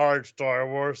diehard Star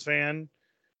Wars fan,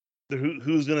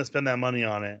 who's going to spend that money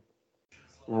on it?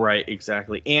 Right.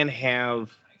 Exactly. And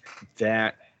have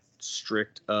that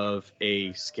strict of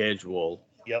a schedule.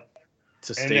 Yep.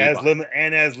 To stay as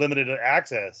limited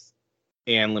access.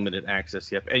 And limited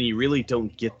access. Yep. And you really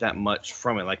don't get that much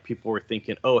from it. Like people were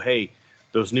thinking, oh, hey,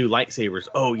 those new lightsabers.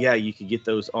 Oh yeah, you could get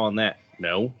those on that.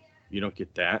 No, you don't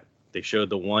get that. They showed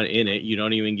the one in it. You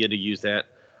don't even get to use that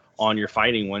on your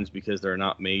fighting ones because they're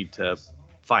not made to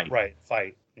fight. Right.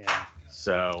 Fight. Yeah.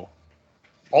 So.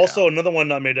 Also, another one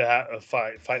not made to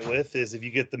fight with is if you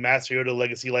get the Master Yoda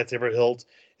Legacy lightsaber hilt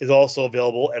is also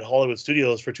available at Hollywood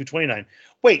Studios for $229.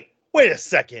 Wait a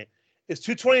second. It's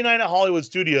 $229 at Hollywood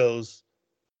Studios,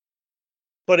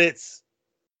 but it's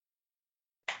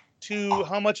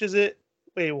how much is it?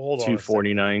 Wait, hold on.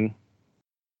 $249.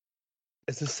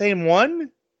 It's the same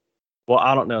one? Well,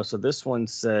 I don't know. So this one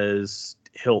says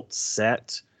hilt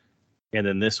set, and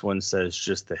then this one says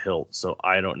just the hilt. So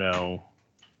I don't know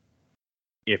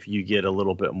if you get a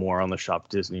little bit more on the Shop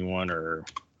Disney one or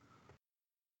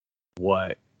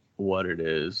what it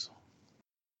is.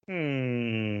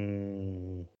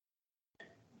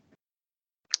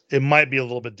 It might be a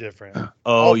little bit different.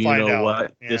 Oh, I'll you find know out.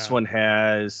 what? Yeah. This one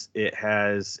has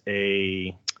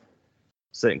a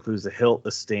so it includes a hilt,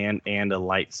 a stand, and a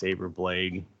lightsaber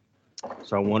blade.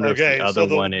 So I wonder if the other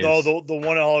one is the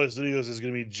one at Hollywood Studios is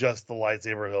going to be just the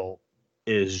lightsaber hilt.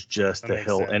 Is just That the makes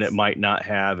hilt, and it sense. might not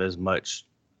have as much.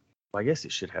 I guess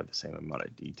it should have the same amount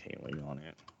of detailing on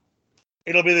it.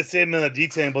 It'll be the same amount of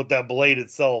detailing, but that blade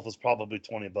itself is probably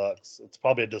 $20. It's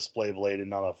probably a display blade and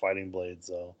not a fighting blade,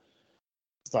 so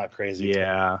it's not crazy.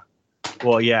 Yeah.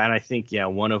 Well, yeah, and I think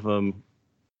one of them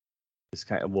is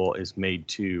is made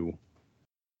to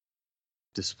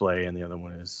display, and the other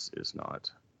one is not.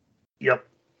 Yep.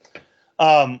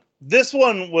 This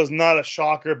one was not a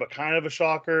shocker, but kind of a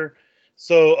shocker.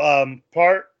 So,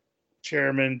 part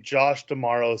chairman Josh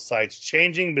D'Amaro cites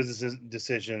changing business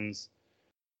decisions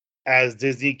as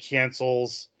Disney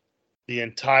cancels the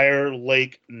entire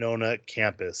Lake Nona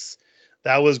campus.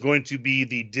 That was going to be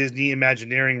the Disney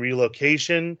Imagineering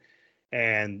relocation,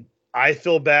 and I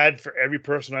feel bad for every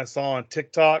person I saw on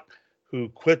TikTok who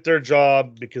quit their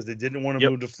job because they didn't want to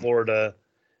move to Florida,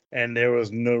 and there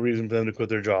was no reason for them to quit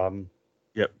their job.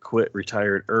 Yep, quit,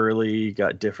 retired early,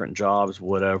 got different jobs,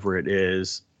 whatever it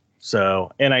is.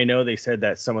 So, and I know they said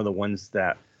that some of the ones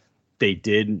that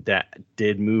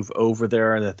did move over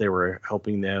there, that they were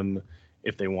helping them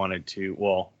if they wanted to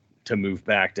move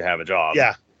back to have a job.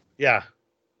 Yeah.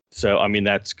 So, I mean,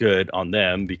 that's good on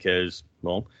them because,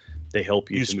 they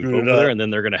help you to move over there, and then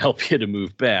they're going to help you to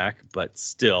move back. But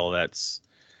still, that's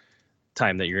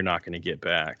time that you're not going to get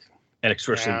back. And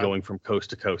especially going from coast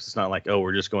to coast. It's not like,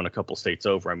 we're just going a couple states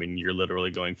over. I mean, you're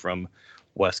literally going from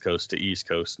West Coast to East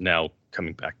Coast, now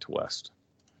coming back to West.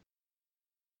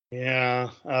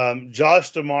 Yeah.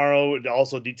 Josh D'Amaro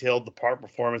also detailed the park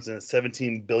performance in a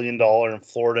 $17 billion in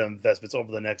Florida investments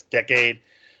over the next decade.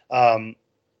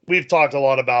 We've talked a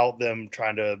lot about them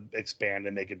trying to expand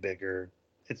and make it bigger.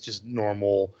 It's just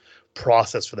normal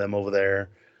process for them over there.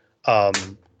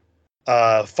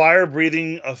 Fire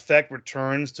breathing effect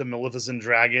returns to Maleficent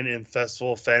Dragon in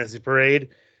Festival Fantasy Parade.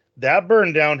 That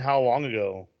burned down how long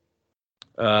ago?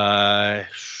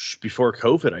 Before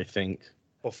COVID, I think.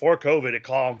 Before COVID, it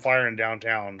caught on fire in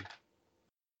downtown.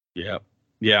 Yeah.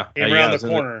 Came around the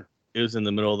corner. It was in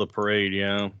the middle of the parade,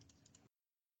 yeah.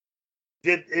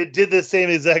 It did the same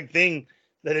exact thing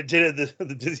that it did at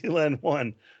the Disneyland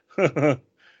one.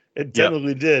 It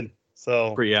technically did.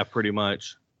 So pretty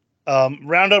much.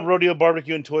 Roundup Rodeo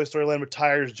Barbecue and Toy Story Land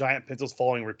retires giant pencils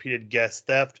following repeated guest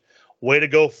theft. Way to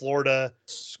go, Florida!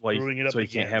 Screwing it up. So you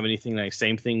can't have anything nice.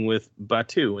 Same thing with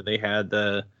Batu. They had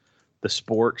the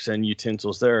sporks and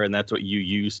utensils there, and that's what you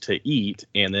used to eat.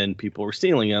 And then people were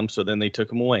stealing them, so then they took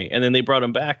them away, and then they brought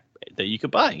them back that you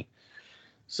could buy.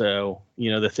 So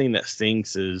the thing that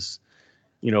stinks is,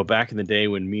 back in the day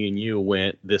when me and you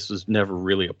went, this was never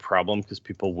really a problem because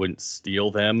people wouldn't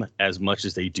steal them as much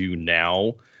as they do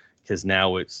now. Because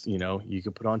now it's, you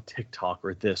can put on TikTok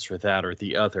or this or that or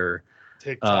the other.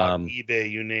 TikTok, eBay,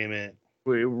 you name it.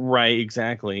 Right,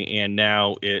 exactly. And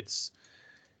now it's,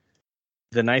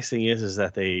 the nice thing is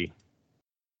that they,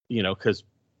 because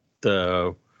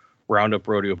the Roundup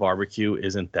Rodeo Barbecue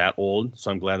isn't that old.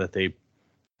 So I'm glad that they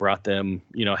brought them,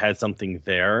 had something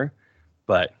there.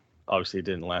 But obviously it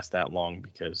didn't last that long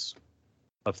because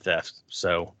of theft.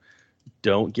 So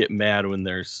don't get mad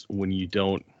when you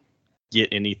don't get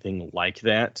anything like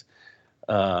that.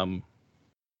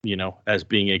 As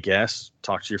being a guest,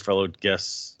 talk to your fellow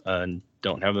guests and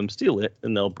don't have them steal it,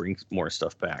 and they'll bring more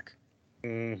stuff back.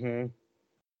 Mm-hmm.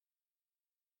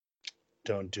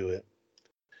 Don't do it.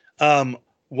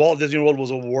 Walt Disney World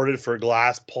was awarded for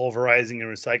glass pulverizing and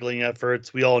recycling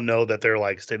efforts. We all know that they're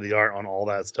like state of the art on all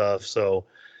that stuff. So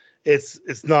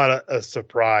it's not a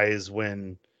surprise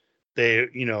when they,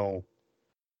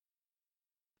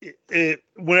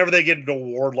 whenever they get an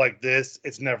award like this,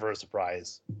 it's never a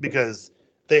surprise because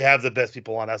they have the best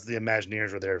people on. That's the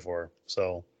Imagineers are there for.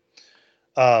 So,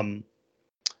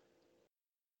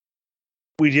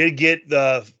 we did get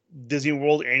the Disney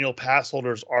World annual pass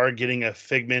holders are getting a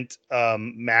Figment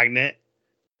magnet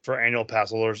for annual pass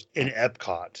holders in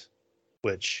Epcot,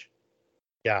 which,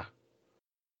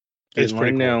 it's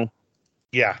pretty cool. Now.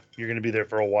 Yeah, you're going to be there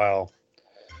for a while.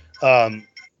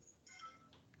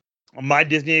 My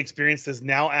Disney experience is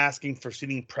now asking for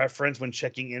seating preference when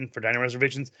checking in for dining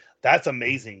reservations. That's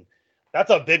amazing. That's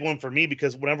a big one for me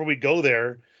because whenever we go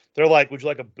there, they're like, "Would you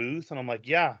like a booth?" And I'm like,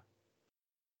 "Yeah."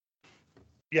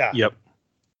 Yep.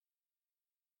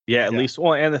 Yeah, at least.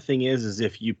 Well, and the thing is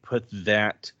if you put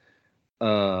that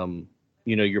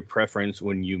your preference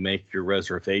when you make your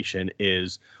reservation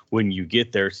is when you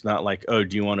get there. It's not like, oh,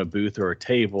 do you want a booth or a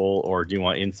table, or do you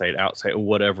want inside, outside, or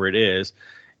whatever it is.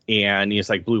 And it's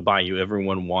like Blue Bayou.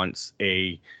 Everyone wants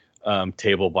a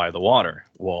table by the water.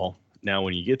 Well, now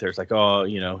when you get there, it's like, oh,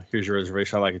 here's your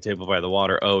reservation. I like a table by the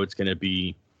water. Oh, it's going to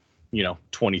be,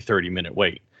 20-30 minute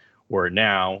wait. Where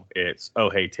now it's, oh,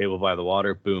 hey, table by the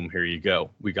water. Boom, here you go.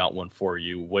 We got one for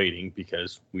you waiting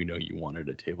because we know you wanted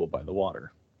a table by the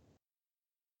water.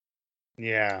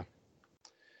 Yeah.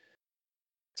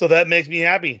 So that makes me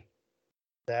happy.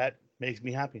 They're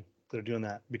doing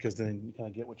that because then you kind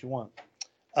of get what you want.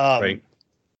 Right.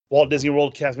 Walt Disney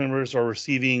World cast members are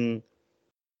receiving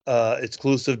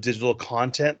exclusive digital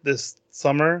content this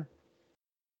summer.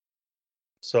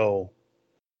 So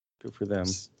good for them.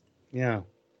 Yeah.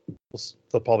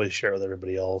 They'll probably share with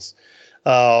everybody else.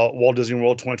 Walt Disney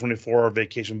World 2024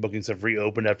 vacation bookings have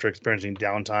reopened after experiencing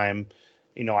downtime.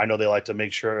 I know they like to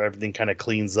make sure everything kind of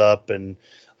cleans up, and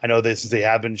I know since they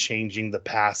have been changing the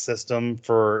pass system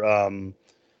for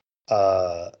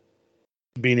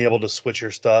being able to switch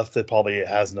your stuff, that probably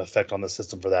has an effect on the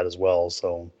system for that as well.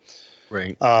 So,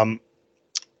 right. An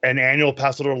annual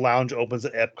pass holder lounge opens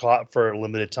at Epcot for a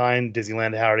limited time.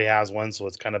 Disneyland already has one, so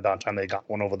it's kind of about time they got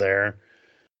one over there.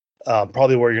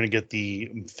 Probably where you're going to get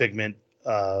the Figment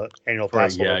annual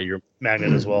pass holder your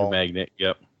magnet as well. Your magnet,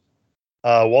 yep.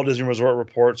 Walt Disney Resort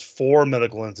reports 4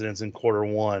 medical incidents in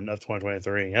Q1 of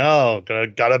 2023. Oh,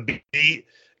 gotta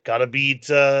beat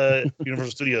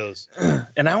Universal Studios.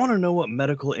 And I want to know what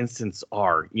medical incidents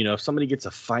are. If somebody gets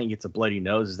a fight, gets a bloody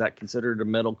nose, is that considered a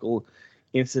medical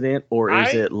incident, or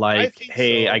is it like,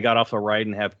 hey, I got off a ride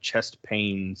and have chest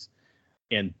pains,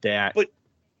 and that? But that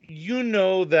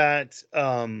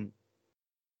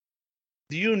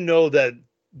do you know that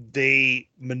they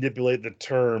manipulate the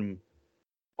term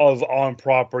of on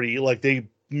property? Like, they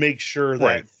make sure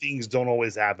that things don't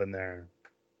always happen there.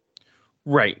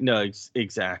 Right. No,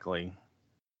 exactly.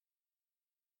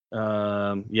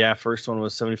 First one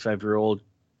was 75-year-old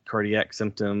cardiac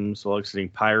symptoms while exiting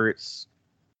Pirates.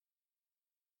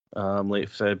 Late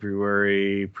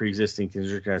February, pre-existing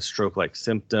condition, kind of stroke-like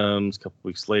symptoms. A couple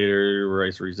weeks later,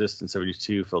 rise resistance,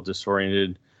 72, felt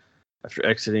disoriented after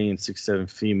exiting, and 6'7"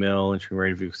 female entering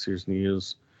ride vehicle series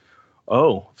needles.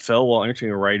 Oh, fell while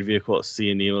entering a ride vehicle at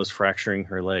sea and needles, fracturing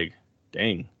her leg.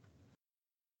 Dang.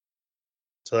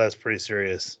 So that's pretty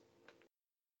serious.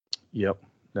 Yep.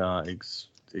 No,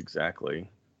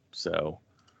 exactly. So.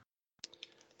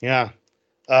 Yeah.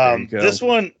 This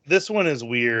one is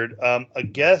weird. A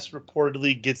guest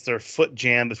reportedly gets their foot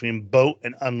jammed between boat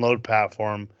and unload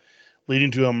platform,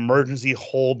 leading to an emergency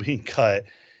hole being cut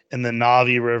in the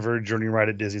Navi River journey ride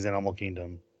at Disney's Animal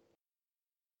Kingdom.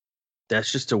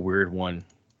 That's just a weird one,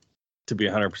 to be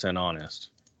 100% honest.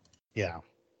 Yeah.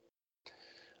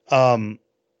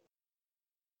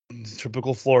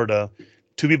 Typical Florida.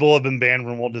 2 people have been banned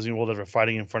from Walt Disney World after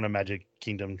fighting in front of Magic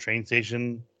Kingdom train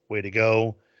station. Way to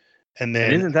go. And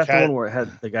then isn't that the one where it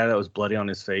had the guy that was bloody on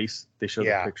his face? They showed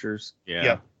the pictures.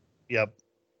 Yeah. Yep.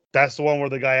 That's the one where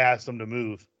the guy asked him to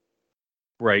move.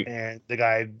 Right. And the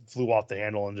guy flew off the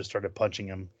handle and just started punching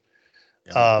him.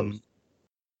 Yeah,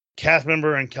 cast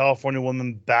member and California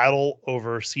woman battle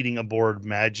over seating aboard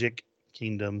Magic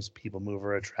Kingdom's People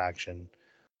Mover attraction.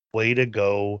 Way to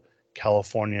go,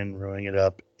 Californian, ruining it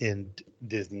up in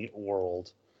Disney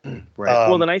World. Right.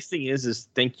 Well, the nice thing is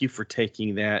thank you for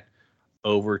taking that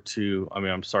over to,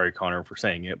 I'm sorry, Connor, for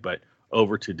saying it, but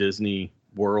over to Disney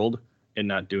World and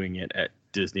not doing it at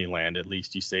Disneyland. At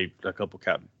least you saved a couple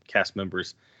cast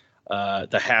members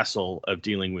the hassle of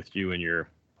dealing with you in your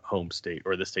home state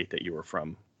or the state that you were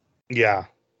from. Yeah.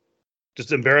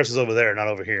 Just embarrasses over there, not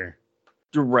over here.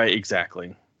 Right,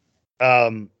 exactly.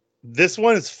 This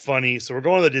one is funny. So we're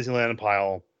going to the Disneyland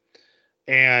pile,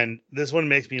 and this one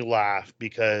makes me laugh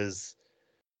because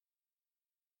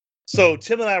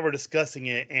Tim and I were discussing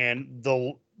it, and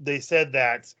they said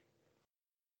that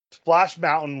Splash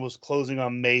Mountain was closing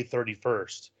on May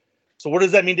 31st. So what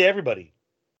does that mean to everybody?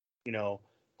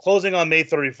 Closing on May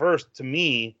 31st to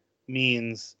me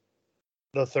means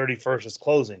the 31st is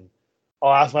closing.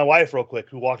 I'll ask my wife real quick,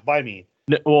 who walked by me.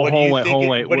 No, well, hold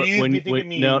on. What do you think it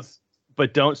means? No,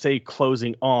 but don't say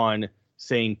closing on,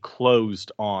 saying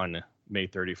closed on May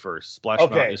 31st. Splash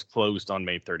Mountain is closed on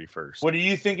May 31st. What do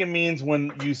you think it means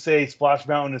when you say Splash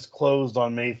Mountain is closed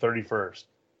on May 31st?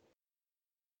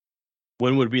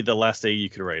 When would be the last day you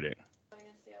could write it?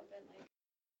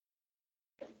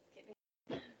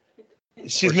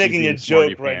 She's making a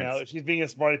joke right now. She's being a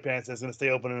smarty pants. That's going to stay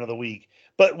open another week.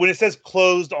 But when it says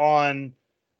closed on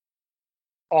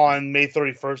on May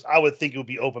 31st. I would think it would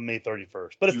be open May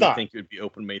 31st, but it's You would not. think it would be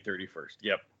open May 31st.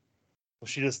 Yep.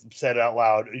 She just said out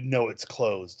loud, no, it's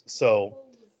closed. So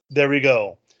there we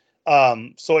go.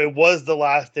 So it was the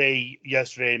last day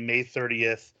yesterday, May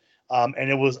 30th,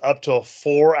 and it was up to a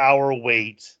 4-hour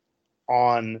wait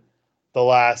on the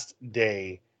last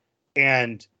day.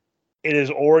 And it has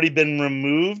already been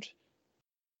removed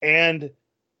and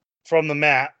from the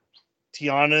map.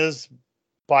 Tiana's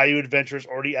Bayou Adventure is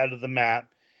already out of the map.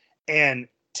 And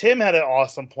Tim had an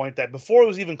awesome point that before it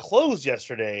was even closed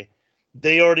yesterday,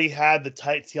 they already had the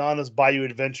Tiana's Bayou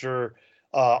Adventure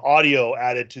audio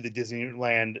added to the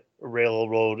Disneyland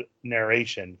Railroad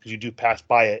narration because you do pass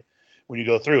by it when you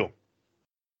go through.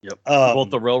 Yep. Both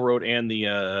the railroad and the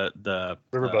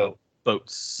riverboat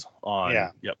boats on.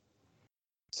 Yeah. Yep.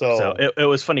 So it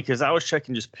was funny because I was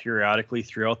checking just periodically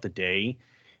throughout the day,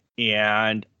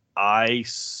 and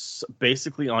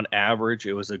basically on average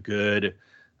it was a good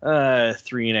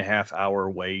 3.5 hour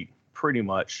wait pretty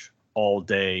much all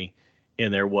day.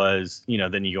 And there was,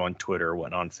 then you go on Twitter,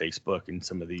 went on Facebook and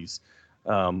some of these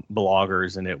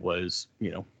bloggers, and it was,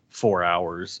 4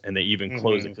 hours, and they even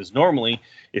close it because normally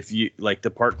if you like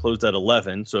the park closed at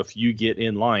 11, so if you get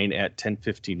in line at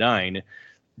 10:59,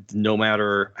 no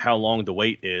matter how long the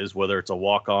wait is, whether it's a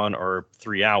walk on or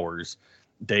 3 hours,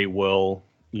 they will,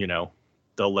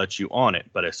 they'll let you on it.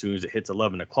 But as soon as it hits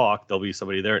 11 o'clock, there'll be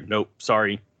somebody there. Nope,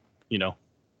 sorry,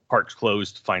 park's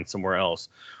closed, find somewhere else.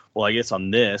 Well, I guess on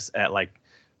this at I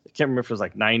can't remember if it was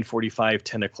 9:45,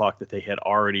 10 o'clock that they had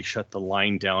already shut the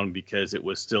line down because it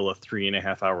was still a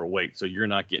 3.5 hour wait. So you're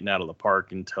not getting out of the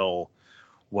park until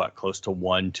close to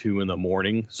 1, 2 in the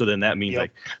morning. So then that means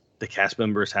the cast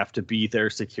members have to be there.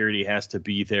 Security has to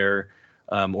be there,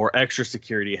 or extra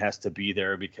security has to be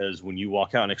there because when you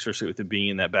walk out, and especially with it being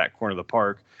in that back corner of the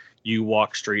park, you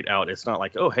walk straight out. It's not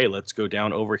like, oh, hey, let's go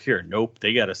down over here. Nope.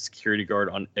 They got a security guard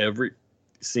on every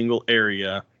single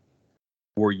area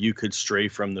where you could stray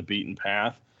from the beaten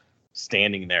path,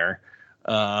 standing there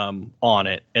on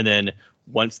it. And then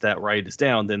once that ride is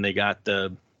down, then they got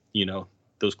the,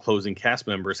 those closing cast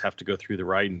members have to go through the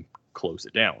ride and close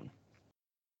it down.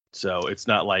 So it's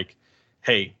not like,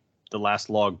 hey, the last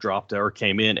log dropped or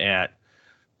came in at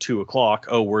 2 o'clock.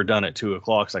 Oh, we're done at 2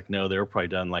 o'clock. It's like, no, they were probably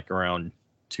done around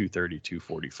 2:30,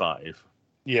 2:45.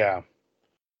 Yeah.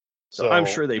 So I'm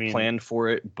sure they planned for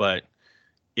it, but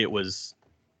it was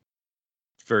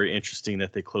very interesting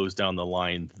that they closed down the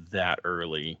line that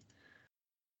early.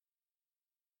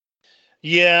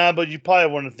 Yeah, but you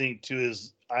probably want to think too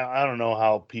is I don't know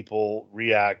how people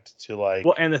react to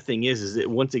Well, and the thing is that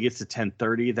once it gets to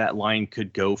 10:30, that line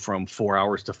could go from 4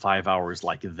 hours to 5 hours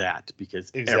like that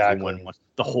because everyone wants,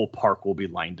 the whole park will be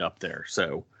lined up there.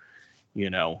 So, you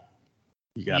gotta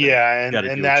do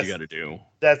what you gotta do.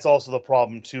 That's also the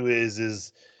problem too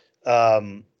is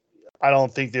I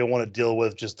don't think they want to deal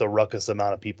with just the ruckus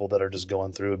amount of people that are just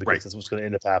going through because that's what's going to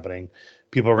end up happening.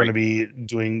 People are going to be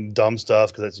doing dumb stuff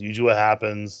because that's usually what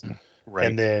happens. Right.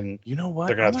 And then you know what?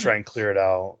 They're going to have to try and clear it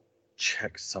out.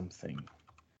 Check something.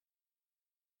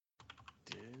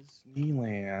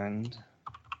 Disneyland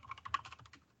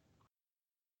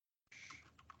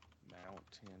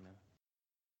Mountain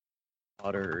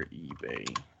Water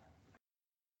eBay.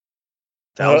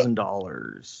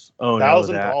 $1,000. Oh,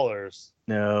 $1,000.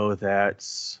 No,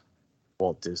 that's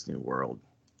Walt Disney World.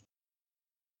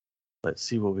 Let's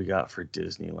see what we got for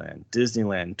Disneyland.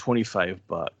 Disneyland, $25,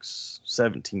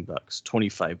 $17,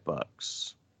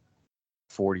 $25,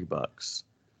 $40.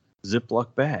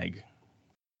 Ziploc bag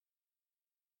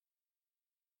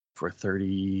for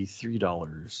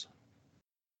 $33.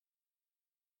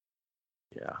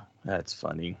 Yeah, that's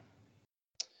funny.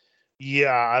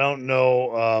 Yeah, I don't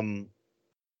know.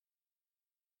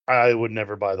 I would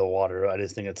never buy the water. I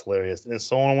just think it's hilarious. And if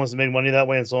someone wants to make money that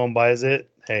way and someone buys it,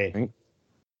 hey. Right.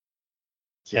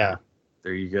 Yeah.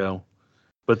 There you go.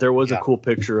 But there was a cool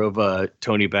picture of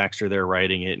Tony Baxter there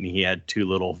riding it, and he had 2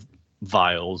 little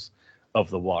vials of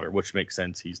the water, which makes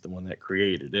sense. He's the one that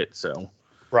created it. So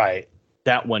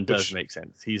that one does make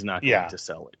sense. He's not going to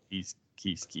sell it. He's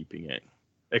keeping it.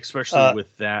 Especially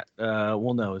with that.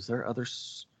 Well, no, is there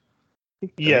others? I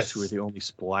think those 2 are the only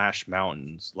Splash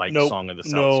Mountains, Song of the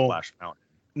South Splash Mountain.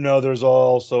 No, there's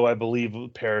also, I believe,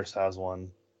 Paris has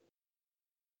one.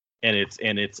 And it's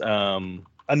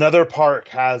another park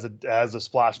has a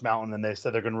Splash Mountain, and they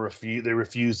said they're going to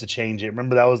refuse to change it.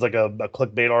 Remember that was like a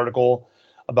clickbait article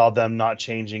about them not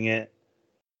changing it.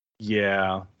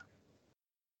 Yeah.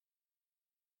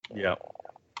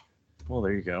 Well,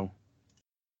 there you go.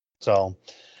 So,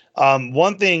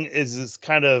 one thing is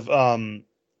kind of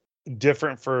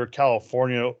different for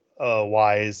California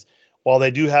wise. while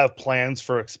they do have plans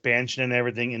for expansion and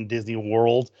everything in Disney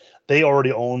World, they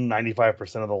already own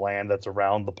 95% of the land that's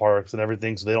around the parks and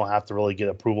everything, so they don't have to really get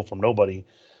approval from nobody.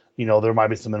 There might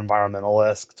be some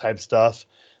environmental-esque type stuff,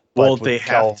 Well, but with they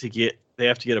have to get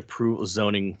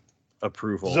zoning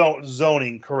approval.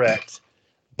 zoning, correct.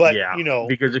 But Yeah,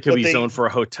 because it could but be zoned for a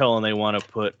hotel and they want to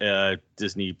put a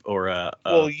Disney or a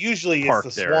usually park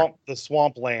it's there. the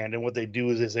swamp land, and what they do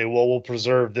is they say, well, we'll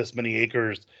preserve this many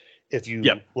acres if you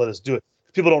Yep. let us do it.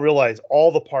 People don't realize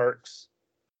all the parks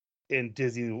in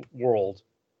Disney World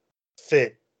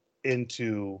fit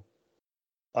into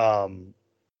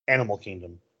Animal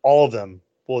Kingdom. All of them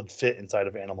would fit inside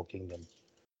of Animal Kingdom.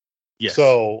 Yes.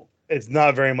 So it's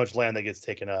not very much land that gets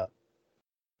taken up.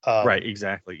 Right,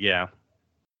 exactly. Yeah.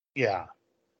 Yeah.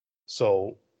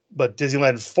 So, but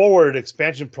Disneyland Forward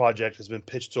expansion project has been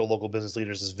pitched to local business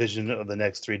leaders as vision of the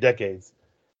next 3 decades.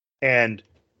 And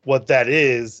what that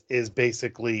is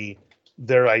basically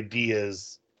their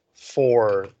ideas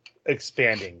for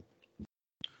expanding.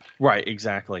 Right,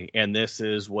 exactly. And this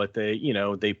is what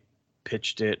they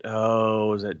pitched it. Oh,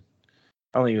 was it?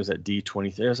 I don't think it was at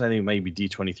D23. I think maybe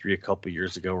D23 a couple of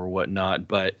years ago or whatnot.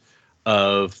 But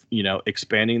of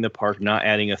expanding the park, not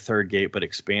adding a third gate, but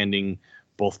expanding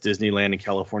both Disneyland and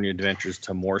California Adventures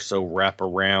to more so wrap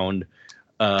around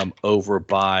over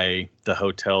by the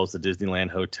hotels, the Disneyland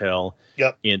Hotel.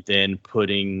 Yep. And then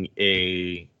putting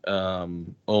a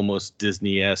almost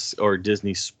Disney-esque or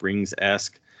Disney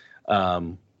Springs-esque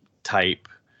type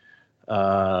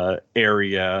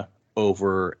area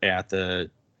over at the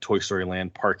Toy Story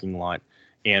Land parking lot.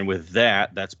 And with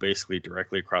that, that's basically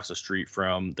directly across the street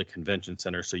from the convention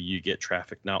center. So you get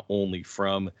traffic not only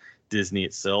from Disney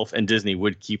itself, and Disney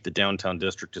would keep the downtown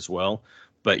district as well,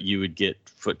 but you would get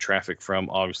foot traffic from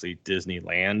obviously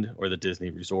Disneyland or the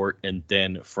Disney Resort, and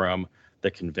then from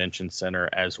the convention center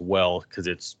as well, because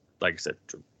it's, like I said,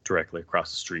 directly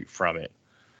across the street from it.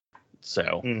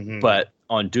 So, but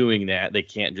on doing that, they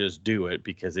can't just do it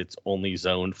because it's only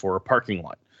zoned for a parking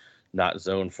lot, not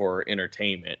zoned for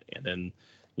entertainment. And then,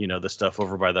 the stuff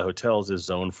over by the hotels is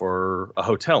zoned for a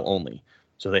hotel only.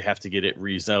 So they have to get it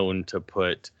rezoned to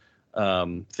put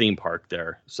theme park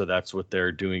there. So that's what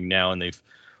they're doing now. And they've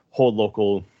hold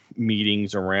local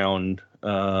meetings around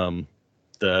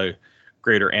the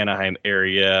greater Anaheim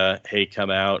area. Hey,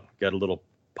 come out, got a little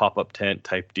pop-up tent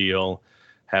type deal.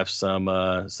 Have some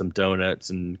donuts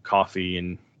and coffee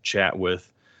and chat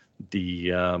with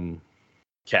the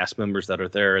cast members that are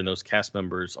there. And those cast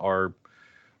members are,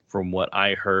 from what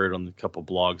I heard on the couple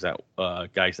blogs that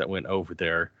guys that went over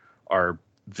there, are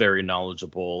very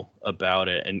knowledgeable about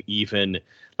it. And even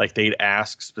like they'd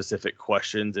ask specific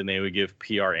questions and they would give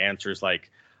PR answers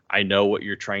like, I know what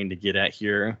you're trying to get at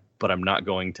here, but I'm not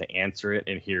going to answer it.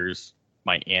 And here's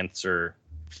my answer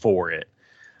for it.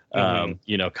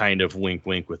 Kind of wink,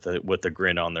 wink with a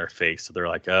grin on their face. So they're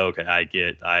like, oh,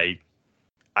 okay,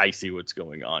 I see what's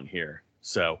going on here.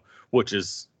 So, which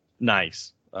is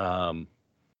nice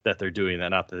that they're doing that.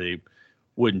 Not that they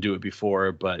wouldn't do it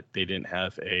before, but they didn't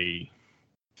have a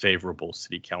favorable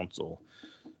city council.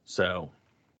 So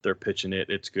they're pitching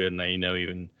it. It's good. And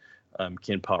even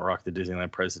Ken Potrock, the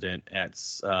Disneyland president,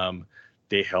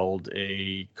 they held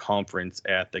a conference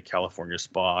at the California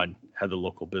Spa and had the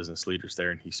local business leaders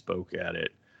there, and he spoke at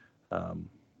it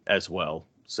as well.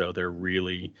 So they're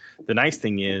really, the nice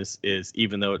thing is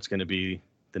even though it's going to be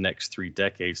the next 3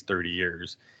 decades, 30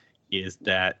 years, is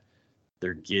that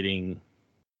they're getting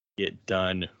it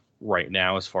done right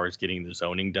now as far as getting the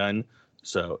zoning done.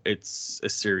 So it's a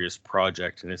serious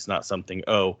project, and it's not something,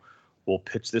 oh, we'll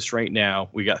pitch this right now.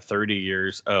 We got 30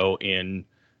 years. Oh, in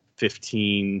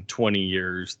 15, 20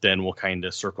 years, then we'll kind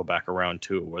of circle back around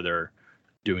to it where they're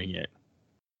doing it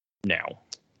now.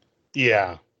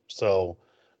 Yeah. So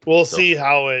we'll see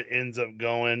how it ends up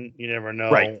going. You never know.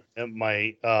 Right. It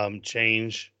might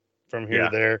change from here to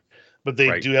there. But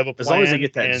they do have a plan. As long as they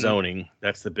get that zoning,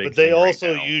 that's the big thing. But they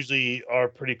also usually are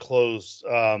pretty close.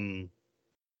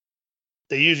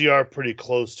 They usually are pretty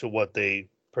close to what they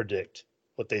predict,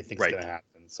 what they think is going to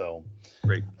happen. So,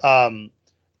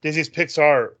 Disney's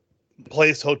Pixar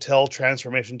Place Hotel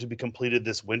transformation to be completed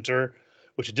this winter,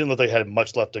 which it didn't look like it had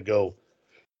much left to go.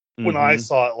 When I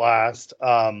saw it last,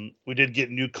 we did get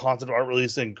new concept art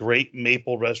release and Great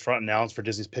Maple Restaurant announced for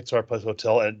Disney's Pixar Place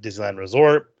Hotel at Disneyland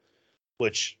Resort,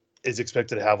 which is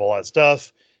expected to have all that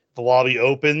stuff. The lobby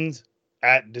opened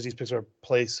at Disney's Pixar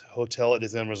Place Hotel at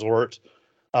Disneyland Resort.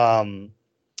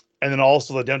 And then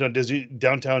also the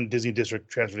downtown Disney District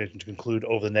transformation to conclude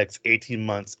over the next 18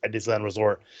 months at Disneyland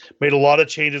Resort. Made a lot of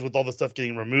changes with all the stuff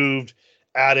getting removed,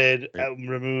 added,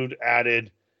 removed, added,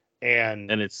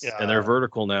 and it's and they're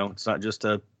vertical now. It's not just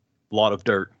a lot of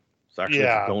dirt. It's actually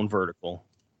Yeah. going vertical.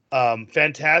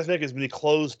 Fantasmic is going to be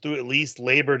closed through at least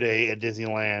Labor Day at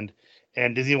Disneyland,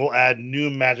 and Disney will add new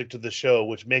magic to the show,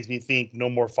 which makes me think no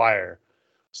more fire.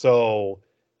 So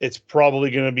it's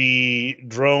probably going to be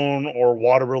drone or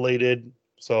water related.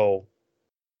 So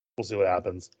we'll see what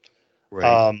happens.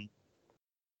 Right.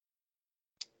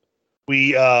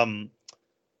 We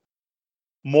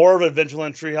more of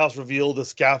Adventureland Treehouse revealed. The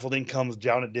scaffolding comes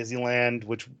down at Disneyland,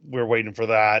 which we're waiting for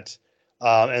that.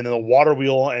 And then the water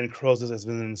wheel and crow's nest has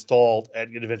been installed at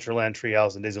Adventureland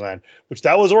Treehouse in Disneyland, which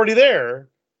that was already there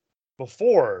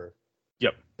before.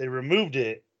 Yep. They removed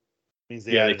it. Means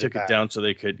They took it down so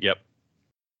they could. Yep.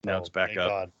 Now it's back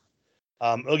up.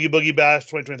 God. Oogie Boogie Bash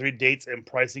 2023 dates and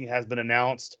pricing has been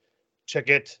announced. Check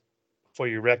it before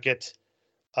you wreck it.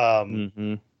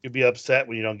 You'll be upset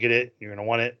when you don't get it. You're gonna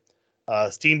want it.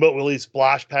 Steamboat Willie's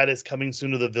Splash Pad is coming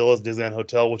soon to the Villas Disneyland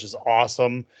Hotel, which is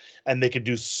awesome, and they could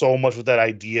do so much with that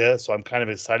idea. So I'm kind of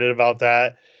excited about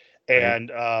that. And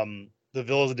the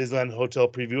Villas Disneyland Hotel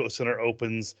Preview Center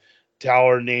opens.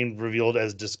 Tower named revealed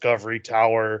as Discovery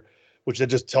Tower, which that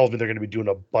just tells me they're going to be doing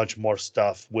a bunch more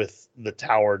stuff with the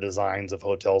tower designs of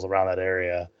hotels around that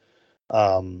area.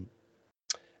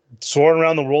 Soaring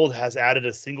Around the World has added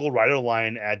a single rider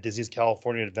line at Disney's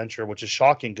California Adventure, which is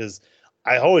shocking because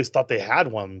I always thought they had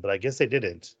one, but I guess they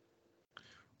didn't.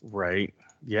 Right.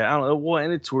 Yeah, I don't know. Well,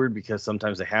 and it's weird because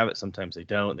sometimes they have it, sometimes they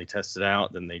don't. They test it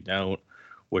out, then they don't,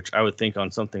 which I would think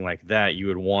on something like that, you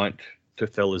would want to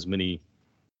fill as many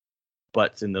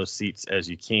butts in those seats as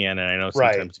you can. And I know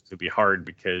sometimes it could be hard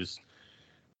because,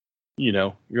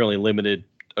 you're only limited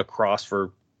across for a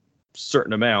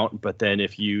certain amount. But then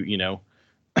if you,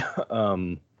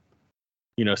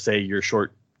 say you're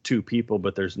short 2 people,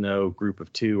 but there's no group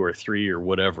of 2 or 3 or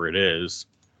whatever it is,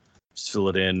 just fill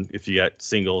it in. If you got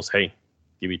singles, hey,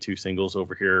 give me 2 singles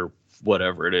over here,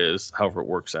 whatever it is, however it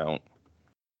works out.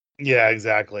 Yeah,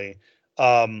 exactly.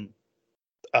 And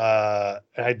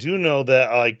I do know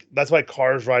that that's why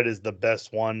Cars Ride is the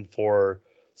best one for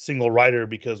single rider,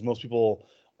 because most people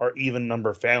are even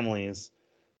number families,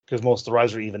 because most of the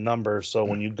rides are even numbers. So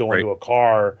when you go into a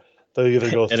car, they'll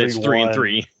either go and 3 it's 3 and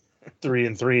 3. 3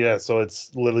 and 3, yeah. So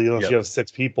it's literally, unless you have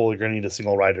 6 people, you're gonna need a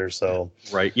single rider. So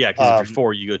right, yeah, because if you're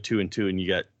 4, you go 2 and 2, and you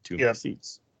got 2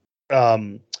 seats.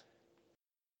 Ride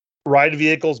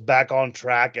vehicles back on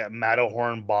track at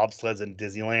Matterhorn bobsleds in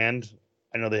Disneyland.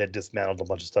 I know they had dismantled a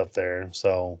bunch of stuff there.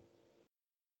 So,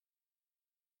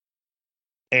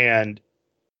 and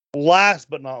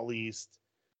last but not least,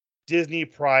 Disney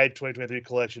Pride 2023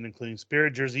 collection, including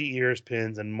Spirit jersey, ears,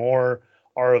 pins, and more,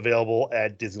 are available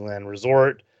at Disneyland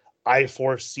Resort. I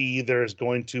foresee there's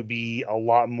going to be a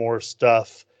lot more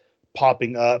stuff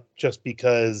popping up just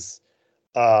because,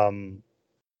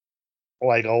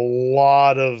 like a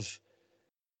lot of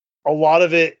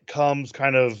it comes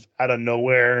kind of out of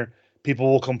nowhere.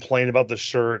 People will complain about the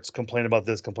shirts, complain about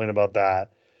this, complain about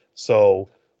that. So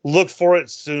look for it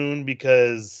soon,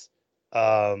 because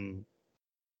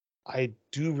I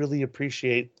do really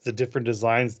appreciate the different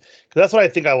designs. Because that's what I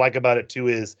think I like about it too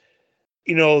is,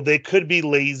 they could be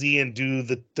lazy and do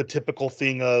the typical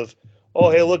thing of, oh,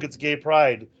 hey, look, it's Gay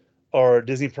Pride or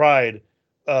Disney Pride.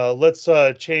 Let's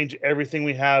change everything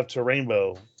we have to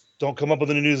rainbow. Don't come up with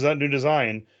a new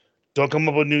design. Don't come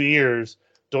up with new ears.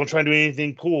 Don't try and do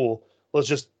anything cool. Let's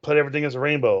just put everything as a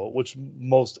rainbow, which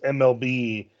most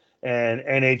MLB and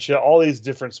NHL, all these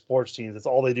different sports teams, that's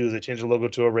all they do is they change the logo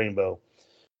to a rainbow.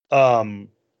 And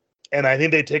I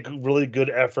think they take really good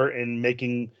effort in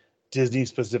making Disney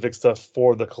specific stuff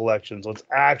for the collection. So it's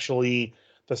actually,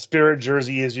 the Spirit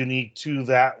jersey is unique to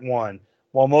that one.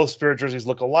 While most Spirit jerseys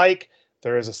look alike,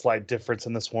 there is a slight difference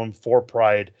in this one for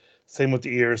Pride. Same with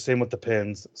the ears, same with the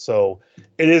pins. So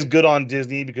it is good on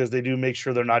Disney because they do make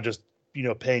sure they're not just,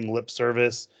 paying lip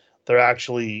service. They're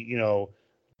actually,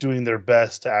 doing their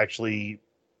best to actually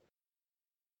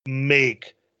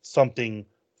make something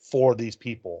for these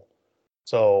people.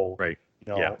 So, right.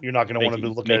 You're not going to want to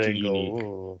look at it and go,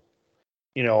 ooh.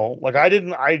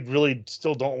 I really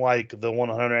still don't like the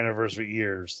 100 anniversary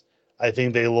ears. I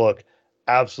think they look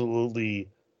absolutely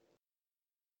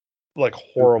like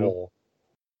horrible.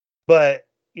 But,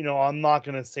 I'm not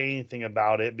going to say anything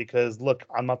about it because, look,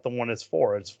 I'm not the one it's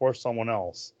for. It's for someone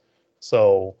else.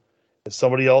 So if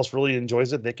somebody else really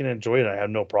enjoys it, they can enjoy it. I have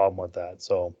no problem with that.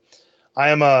 So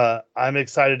I'm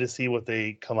excited to see what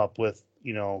they come up with,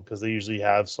 because they usually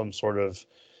have some sort of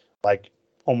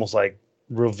almost like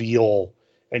reveal.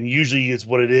 And usually it's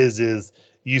what it is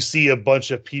you see a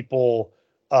bunch of people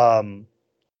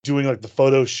doing like the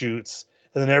photo shoots,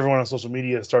 and then everyone on social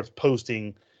media starts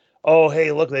posting, oh,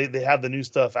 hey, look, they have the new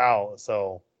stuff out.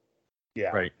 So, yeah.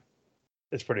 Right.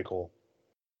 It's pretty cool.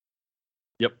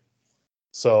 Yep.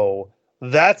 So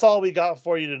that's all we got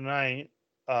for you tonight.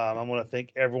 I want to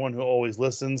thank everyone who always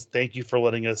listens. Thank you for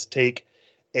letting us take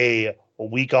a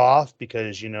week off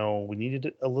because, we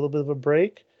needed a little bit of a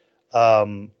break.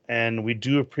 And we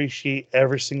do appreciate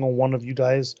every single one of you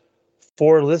guys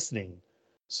for listening.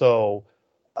 So,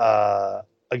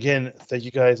 again, thank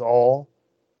you guys all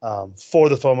for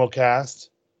the FOMO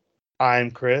cast.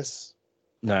 I'm Chris.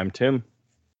 I'm Tim.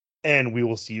 And we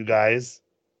will see you guys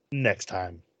next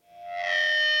time.